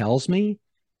that tells me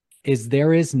is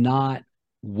there is not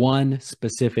one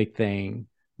specific thing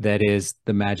that is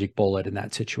the magic bullet in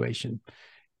that situation.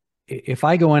 If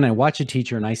I go in and watch a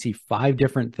teacher and I see 5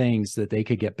 different things that they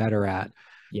could get better at,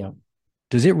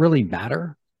 does it really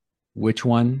matter which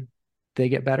one they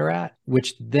get better at?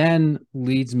 Which then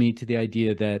leads me to the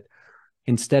idea that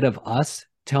instead of us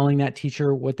telling that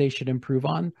teacher what they should improve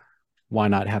on, why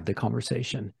not have the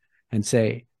conversation and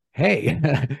say, hey,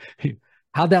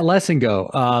 how'd that lesson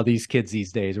go? These kids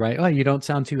these days, right? Oh, you don't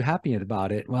sound too happy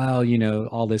about it. Well,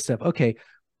 all this stuff. Okay,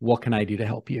 what can I do to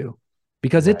help you?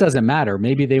 Because it doesn't matter.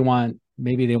 Maybe they want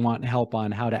help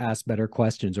on how to ask better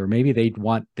questions, or maybe they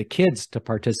want the kids to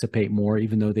participate more,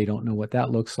 even though they don't know what that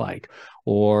looks like.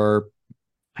 Or,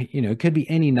 it could be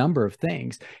any number of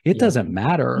things. It doesn't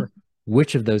matter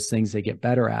which of those things they get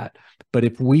better at. But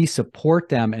if we support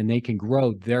them and they can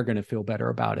grow, they're going to feel better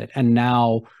about it. And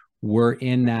now we're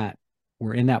in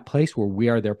that place where we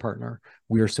are their partner.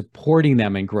 We are supporting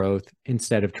them in growth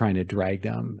instead of trying to drag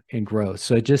them in growth.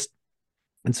 So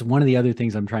it's one of the other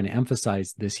things I'm trying to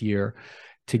emphasize this year,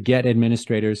 to get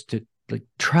administrators to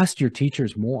trust your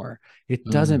teachers more. It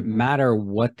doesn't matter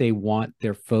what they want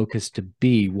their focus to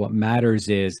be. What matters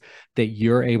is that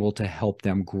you're able to help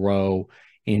them grow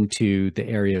into the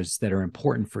areas that are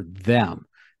important for them,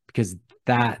 because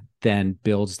that then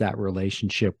builds that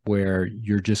relationship where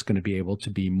you're just going to be able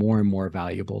to be more and more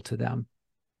valuable to them.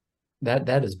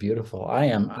 That is beautiful. I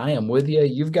am with you.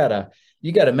 You got a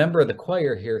member of the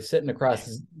choir here sitting across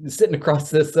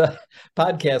this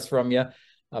podcast from you.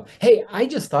 Hey, I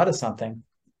just thought of something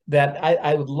that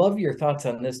I would love your thoughts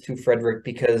on this too, Frederick,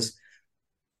 because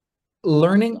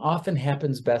learning often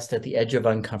happens best at the edge of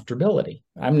uncomfortability.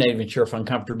 I'm not even sure if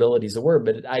uncomfortability is a word,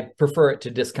 but I prefer it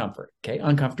to discomfort. Okay,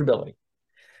 uncomfortability.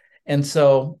 And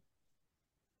so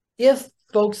if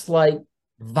folks like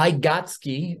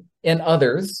Vygotsky and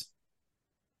others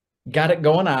got it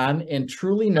going on and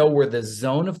truly know where the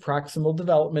zone of proximal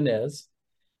development is,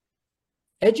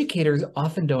 educators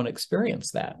often don't experience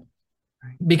that,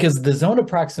 because the zone of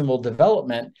proximal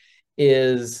development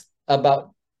is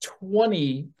about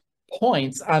 20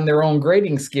 points on their own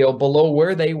grading scale below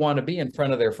where they want to be in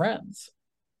front of their friends,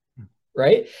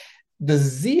 right?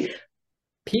 The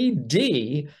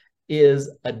ZPD is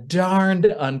a darned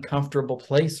uncomfortable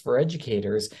place for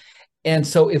educators. And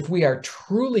so if we are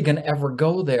truly going to ever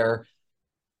go there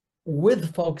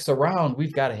with folks around,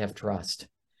 we've got to have trust.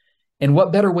 And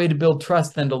what better way to build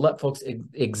trust than to let folks,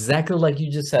 exactly like you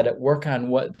just said it, work on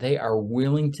what they are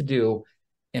willing to do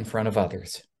in front of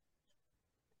others.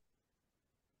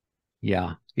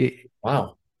 Yeah.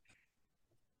 Wow.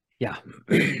 Yeah.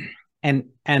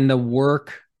 And the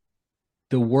work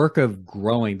of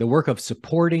growing, the work of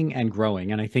supporting and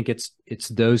growing. And I think it's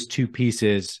those two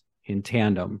pieces in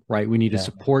tandem, right? We need to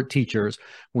support teachers.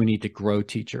 We need to grow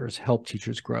teachers, help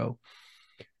teachers grow.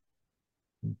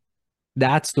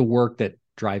 That's the work that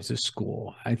drives a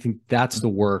school. I think that's the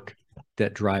work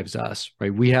that drives us,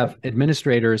 right? We have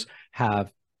administrators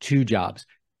have two jobs.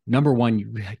 Number one,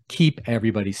 you keep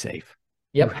everybody safe.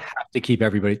 You Yep. have to keep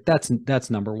everybody. That's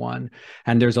number one.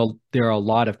 And there are a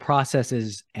lot of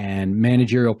processes and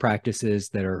managerial practices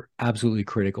that are absolutely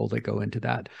critical that go into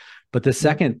that. But the Yep.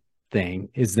 second thing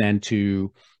is then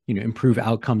to, improve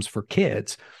outcomes for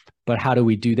kids. But how do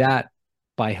we do that?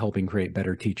 By helping create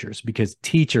better teachers, because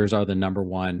teachers are the number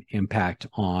one impact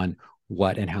on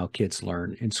what and how kids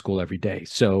learn in school every day.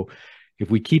 So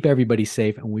if we keep everybody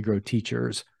safe and we grow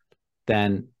teachers,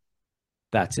 then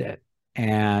that's it.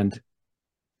 And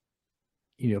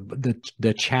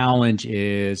the challenge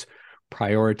is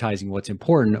prioritizing what's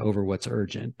important over what's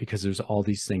urgent, because there's all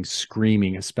these things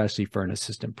screaming, especially for an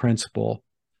assistant principal,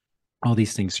 all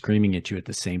these things screaming at you at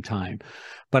the same time.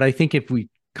 But I think if we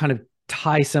kind of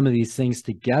tie some of these things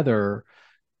together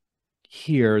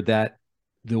here, that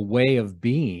the way of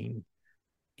being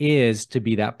is to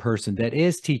be that person that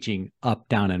is teaching up,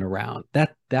 down, and around.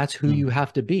 That's who you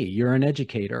have to be. You're an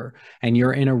educator, and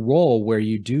you're in a role where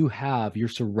you're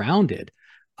surrounded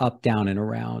up, down, and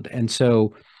around. And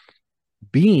so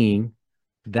being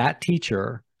that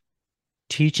teacher,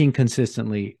 teaching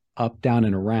consistently up, down,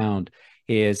 and around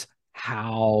is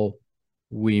how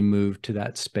we move to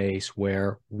that space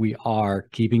where we are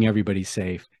keeping everybody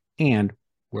safe and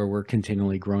where we're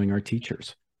continually growing our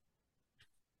teachers.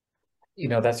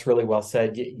 That's really well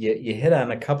said. You hit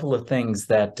on a couple of things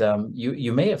that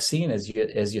you may have seen as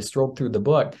you strolled through the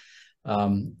book.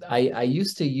 I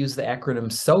used to use the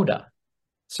acronym SODA,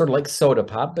 sort of like soda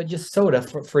pop, but just soda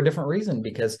for a different reason,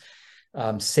 because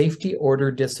safety,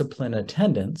 order, discipline,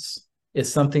 attendance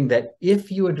is something that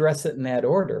if you address it in that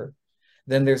order,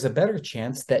 then there's a better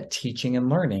chance that teaching and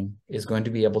learning is going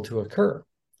to be able to occur.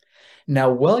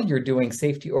 Now, while you're doing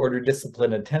safety, order,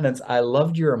 discipline, attendance, I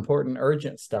loved your important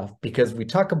urgent stuff, because we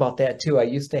talk about that too. I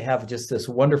used to have just this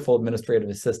wonderful administrative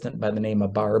assistant by the name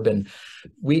of Barb, and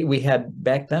we had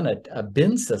back then a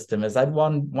bin system. As I'd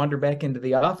wander back into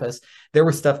the office, there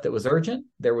was stuff that was urgent,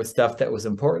 there was stuff that was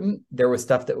important, there was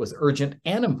stuff that was urgent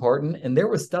and important, and there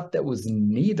was stuff that was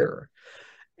neither.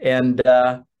 And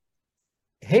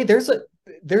hey,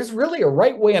 there's really a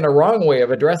right way and a wrong way of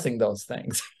addressing those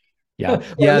things. Yeah. Or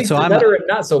Yeah. at least So better and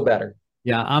not so better.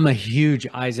 yeah, I'm a huge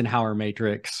Eisenhower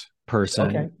matrix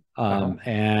person. Okay.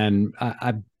 And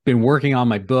I've been working on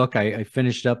my book. I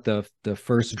finished up the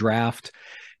first draft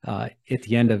at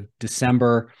the end of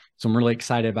December. So I'm really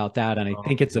excited about that. And I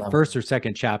think it's the first or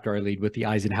second chapter I lead with the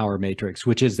Eisenhower matrix,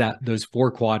 which is those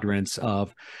four quadrants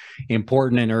of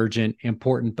important and urgent,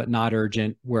 important but not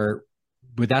urgent,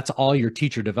 but that's all your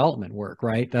teacher development work,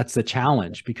 right? That's the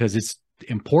challenge, because it's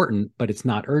important, but it's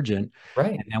not urgent.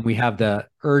 Right. And then we have the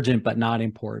urgent, but not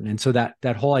important. And so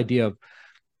that whole idea of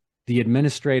the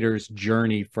administrator's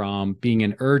journey from being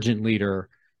an urgent leader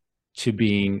to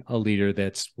being a leader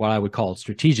that's what I would call a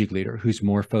strategic leader, who's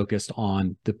more focused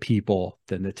on the people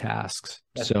than the tasks.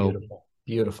 That's so beautiful.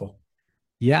 Beautiful.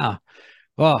 Yeah.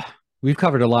 Well, we've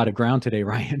covered a lot of ground today,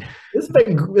 Ryan. This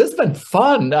has been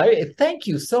fun. I thank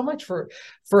you so much for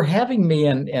having me,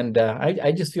 and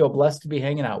I just feel blessed to be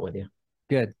hanging out with you.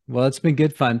 Good. Well, it's been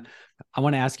good fun. I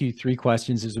want to ask you 3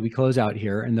 questions as we close out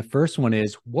here. And the first one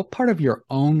is, what part of your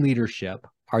own leadership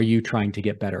are you trying to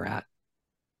get better at?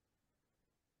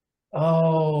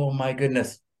 Oh my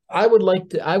goodness. I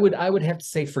would have to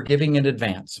say forgiving in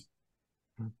advance.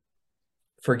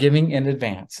 Forgiving in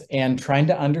advance, and trying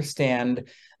to understand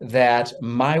that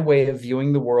my way of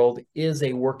viewing the world is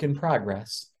a work in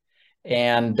progress.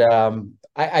 And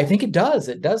I think it does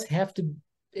have to.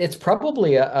 It's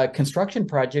probably a construction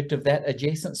project of that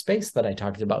adjacent space that I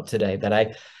talked about today, that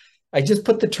I just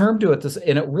put the term to it,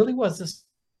 and it really was this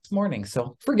morning.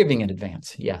 So forgiving in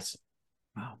advance. Yes.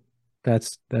 Wow.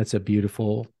 That's a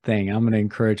beautiful thing. I'm going to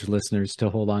encourage listeners to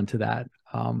hold on to that.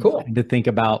 Cool. And to think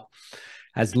about,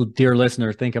 as dear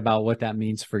listener, think about what that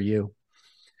means for you.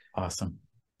 Awesome.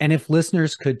 And if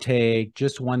listeners could take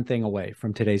just one thing away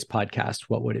from today's podcast,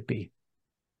 what would it be?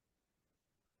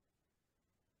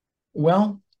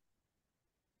 Well,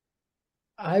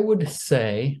 I would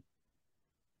say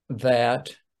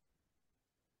that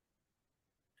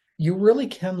you really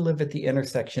can live at the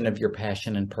intersection of your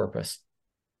passion and purpose,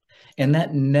 and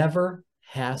that never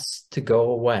has to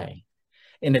go away.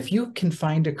 And if you can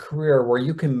find a career where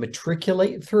you can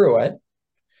matriculate through it,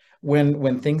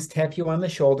 when things tap you on the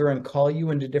shoulder and call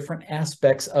you into different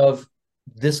aspects of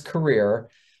this career,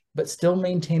 but still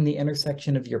maintain the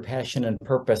intersection of your passion and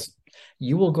purpose,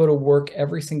 you will go to work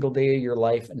every single day of your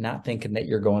life not thinking that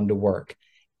you're going to work.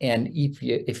 And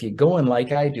if you go in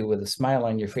like I do with a smile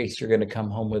on your face, you're going to come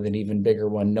home with an even bigger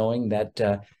one, knowing that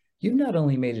you not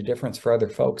only made a difference for other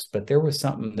folks, but there was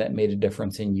something that made a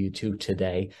difference in you too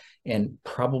today. And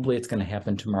probably it's going to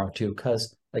happen tomorrow too,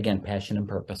 because again, passion and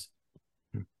purpose.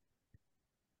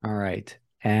 All right.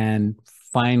 And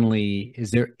finally,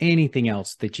 is there anything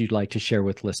else that you'd like to share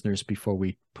with listeners before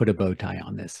we put a bow tie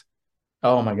on this?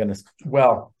 Oh my goodness.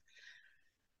 Well,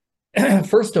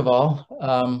 first of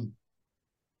all,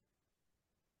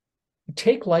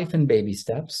 take life in baby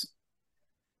steps.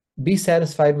 Be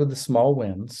satisfied with the small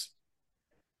wins.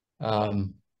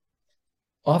 Um,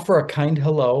 Offer a kind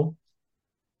hello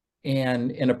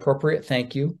and an appropriate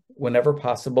thank you whenever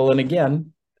possible. And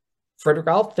again, Frederick,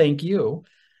 I'll thank you.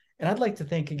 And I'd like to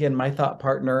thank again my thought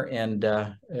partner and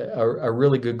a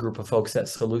really good group of folks at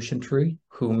Solution Tree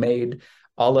who made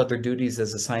all other duties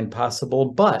as assigned possible.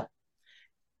 But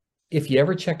if you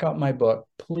ever check out my book,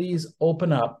 please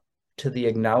open up to the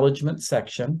acknowledgement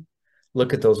section.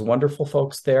 Look at those wonderful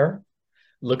folks there.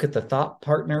 Look at the thought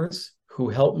partners who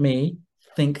helped me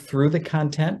think through the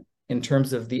content in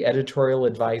terms of the editorial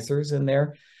advisors in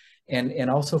there, and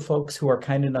also folks who are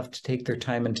kind enough to take their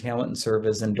time and talent and serve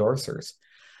as endorsers.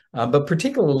 But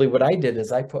particularly what I did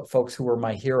is I put folks who were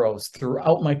my heroes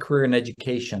throughout my career in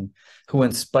education who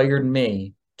inspired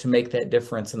me to make that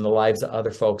difference in the lives of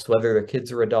other folks, whether they're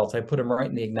kids or adults. I put them right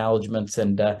in the acknowledgments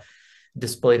and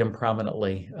displayed them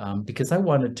prominently because I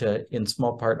wanted to, in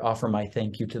small part, offer my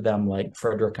thank you to them like,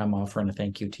 Frederick, I'm offering a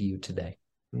thank you to you today.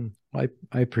 I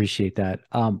appreciate that.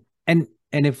 And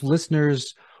if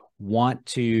listeners want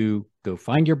to go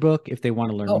find your book, if they want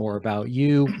to learn more about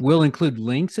you, we'll include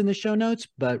links in the show notes,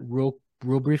 but real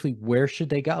briefly, where should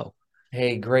they go?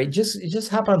 Hey, great. Just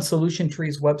hop on Solution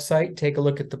Tree's website, take a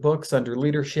look at the books under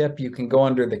leadership. You can go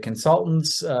under the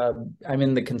consultants. I'm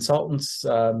in the consultants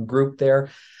group there.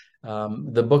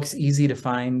 The book's easy to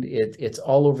find. It's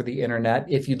all over the internet.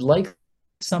 If you'd like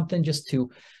something just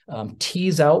to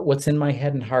tease out what's in my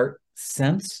head and heart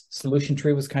since Solution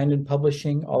Tree was kind in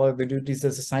publishing All Other Duties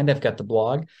as Assigned, I've got the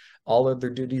blog, All Other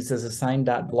Duties as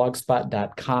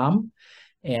Assigned.blogspot.com.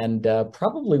 And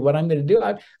probably what I'm going to do,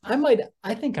 I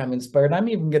think I'm inspired. I'm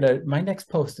even going to, my next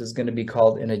post is going to be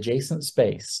called An Adjacent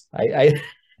Space. I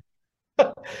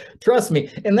trust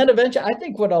me. And then eventually, I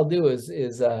think what I'll do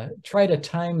is try to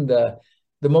time the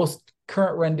most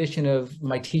current rendition of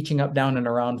my teaching up, down, and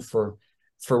around for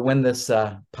when this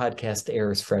podcast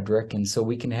airs, Frederick. And so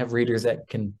we can have readers that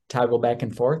can toggle back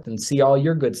and forth and see all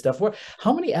your good stuff.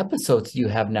 How many episodes do you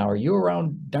have now? Are you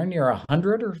around darn near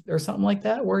 100 or something like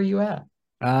that? Where are you at?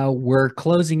 We're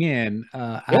closing in.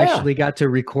 I actually got to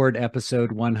record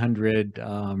episode 100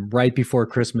 right before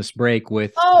Christmas break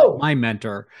with my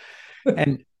mentor.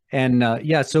 And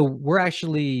yeah, so we're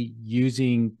actually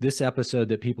using this episode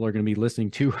that people are going to be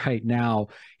listening to right now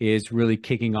is really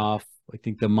kicking off, I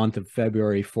think, the month of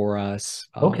February for us,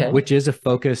 which is a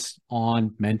focus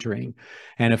on mentoring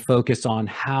and a focus on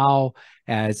how,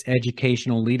 as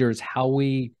educational leaders, how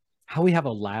we have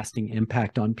a lasting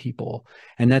impact on people.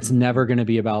 And that's never going to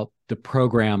be about the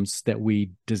programs that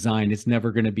we design. It's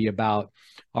never going to be about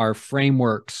our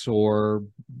frameworks or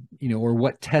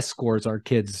what test scores our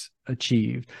kids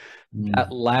achieve.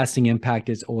 That lasting impact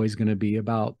is always going to be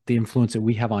about the influence that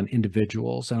we have on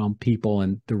individuals and on people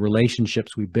and the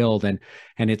relationships we build. And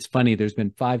it's funny, there's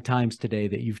been 5 times today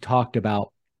that you've talked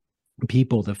about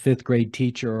people, the 5th grade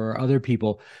teacher or other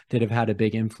people that have had a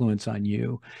big influence on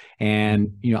you.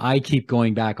 And, I keep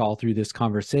going back all through this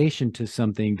conversation to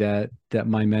something that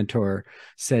my mentor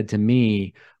said to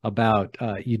me about,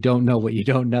 you don't know what you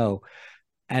don't know.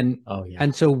 And,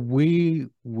 and so we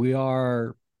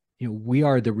are, we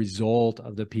are the result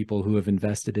of the people who have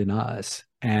invested in us.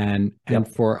 And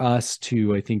for us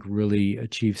to, I think, really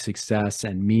achieve success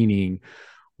and meaning,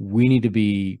 we need to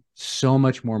be so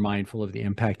much more mindful of the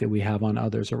impact that we have on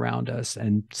others around us.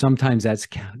 And sometimes that's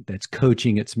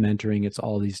coaching, it's mentoring, it's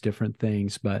all these different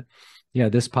things. But yeah,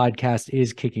 this podcast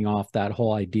is kicking off that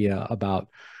whole idea about,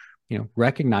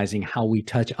 recognizing how we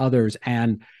touch others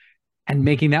and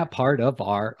making that part of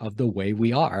the way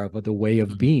we are, of the way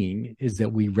of being, is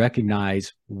that we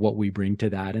recognize what we bring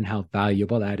to that and how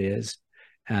valuable that is.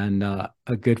 And a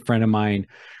good friend of mine,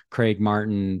 Craig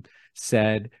Martin,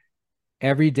 said,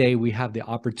 every day we have the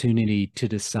opportunity to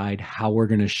decide how we're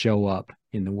going to show up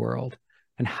in the world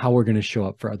and how we're going to show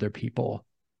up for other people.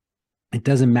 It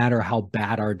doesn't matter how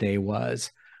bad our day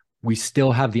was. We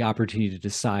still have the opportunity to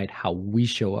decide how we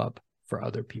show up for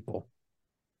other people.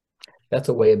 That's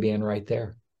a way of being right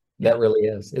there. That really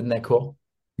is. Isn't that cool?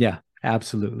 Yeah,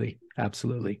 absolutely.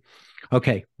 Absolutely.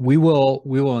 Okay. We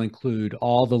will include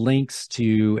all the links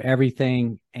to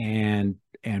everything and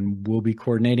we'll be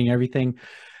coordinating everything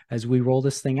as we roll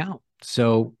this thing out.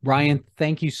 So, Ryan,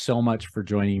 thank you so much for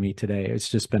joining me today. It's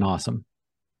just been awesome.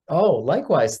 Oh,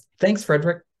 likewise. Thanks,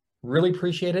 Frederick. Really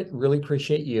appreciate it. Really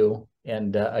appreciate you.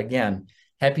 And again,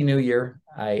 Happy New Year.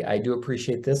 I do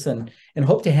appreciate this and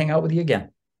hope to hang out with you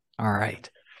again. All right.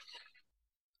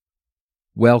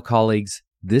 Well, colleagues,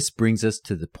 this brings us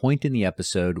to the point in the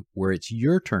episode where it's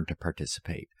your turn to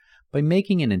participate by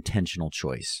making an intentional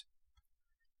choice.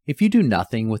 If you do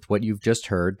nothing with what you've just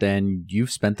heard, then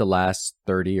you've spent the last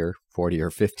 30 or 40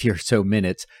 or 50 or so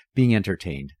minutes being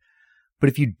entertained. But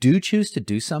if you do choose to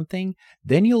do something,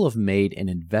 then you'll have made an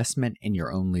investment in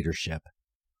your own leadership.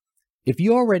 If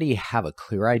you already have a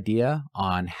clear idea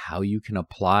on how you can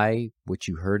apply what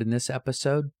you heard in this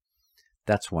episode,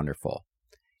 that's wonderful.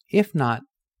 If not,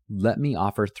 let me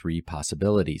offer 3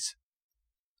 possibilities.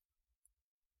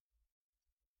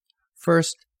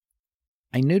 First,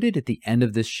 I noted at the end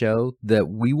of this show that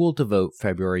we will devote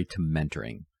February to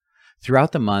mentoring.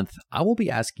 Throughout the month, I will be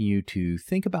asking you to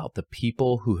think about the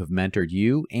people who have mentored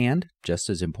you and, just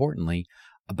as importantly,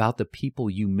 about the people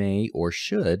you may or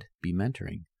should be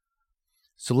mentoring.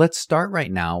 So let's start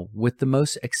right now with the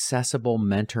most accessible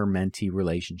mentor-mentee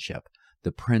relationship,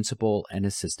 the principal and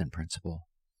assistant principal.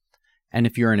 And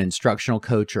if you're an instructional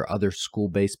coach or other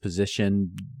school-based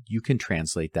position, you can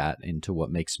translate that into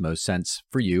what makes most sense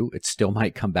for you. It still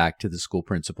might come back to the school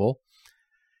principal.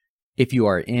 If you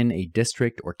are in a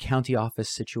district or county office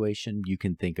situation, you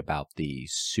can think about the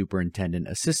superintendent,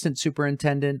 assistant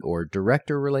superintendent, or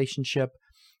director relationship.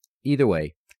 Either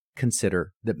way,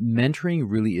 consider that mentoring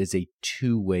really is a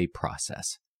two-way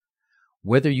process.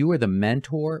 Whether you are the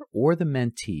mentor or the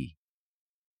mentee,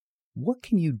 what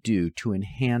can you do to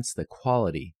enhance the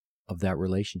quality of that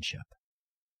relationship?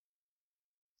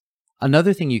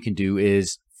 Another thing you can do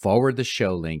is forward the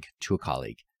show link to a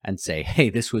colleague and say, hey,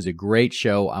 this was a great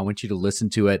show. I want you to listen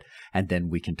to it, and then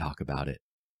we can talk about it.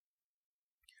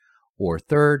 Or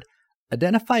third,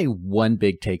 identify one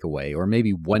big takeaway or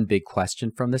maybe one big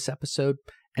question from this episode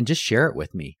and just share it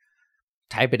with me.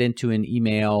 Type it into an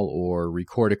email or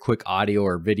record a quick audio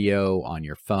or video on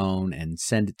your phone and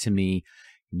send it to me.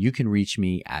 You can reach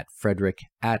me at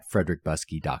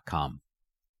frederick@frederickbuskey.com.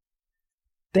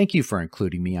 Thank you for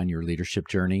including me on your leadership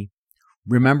journey.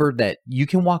 Remember that you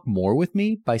can walk more with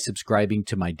me by subscribing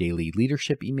to my daily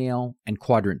leadership email and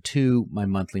Quadrant 2, my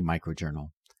monthly microjournal.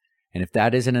 And if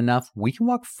that isn't enough, we can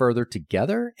walk further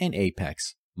together in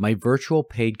Apex, my virtual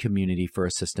paid community for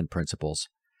assistant principals.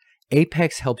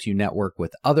 Apex helps you network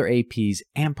with other APs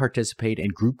and participate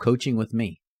in group coaching with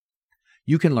me.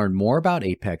 You can learn more about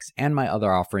Apex and my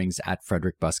other offerings at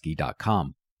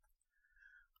frederickbuskey.com.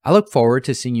 I look forward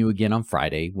to seeing you again on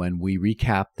Friday when we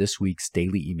recap this week's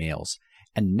daily emails,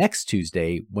 and next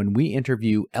Tuesday when we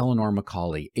interview Eleanor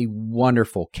McCauley, a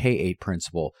wonderful K-8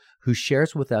 principal who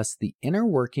shares with us the inner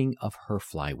working of her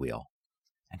flywheel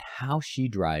and how she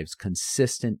drives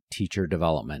consistent teacher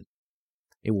development.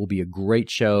 It will be a great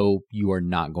show. You are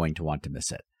not going to want to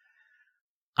miss it.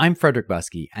 I'm Frederick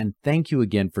Buskey, and thank you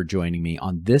again for joining me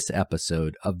on this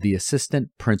episode of the Assistant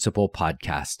Principal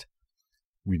Podcast.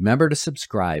 Remember to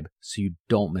subscribe so you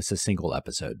don't miss a single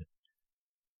episode.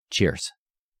 Cheers.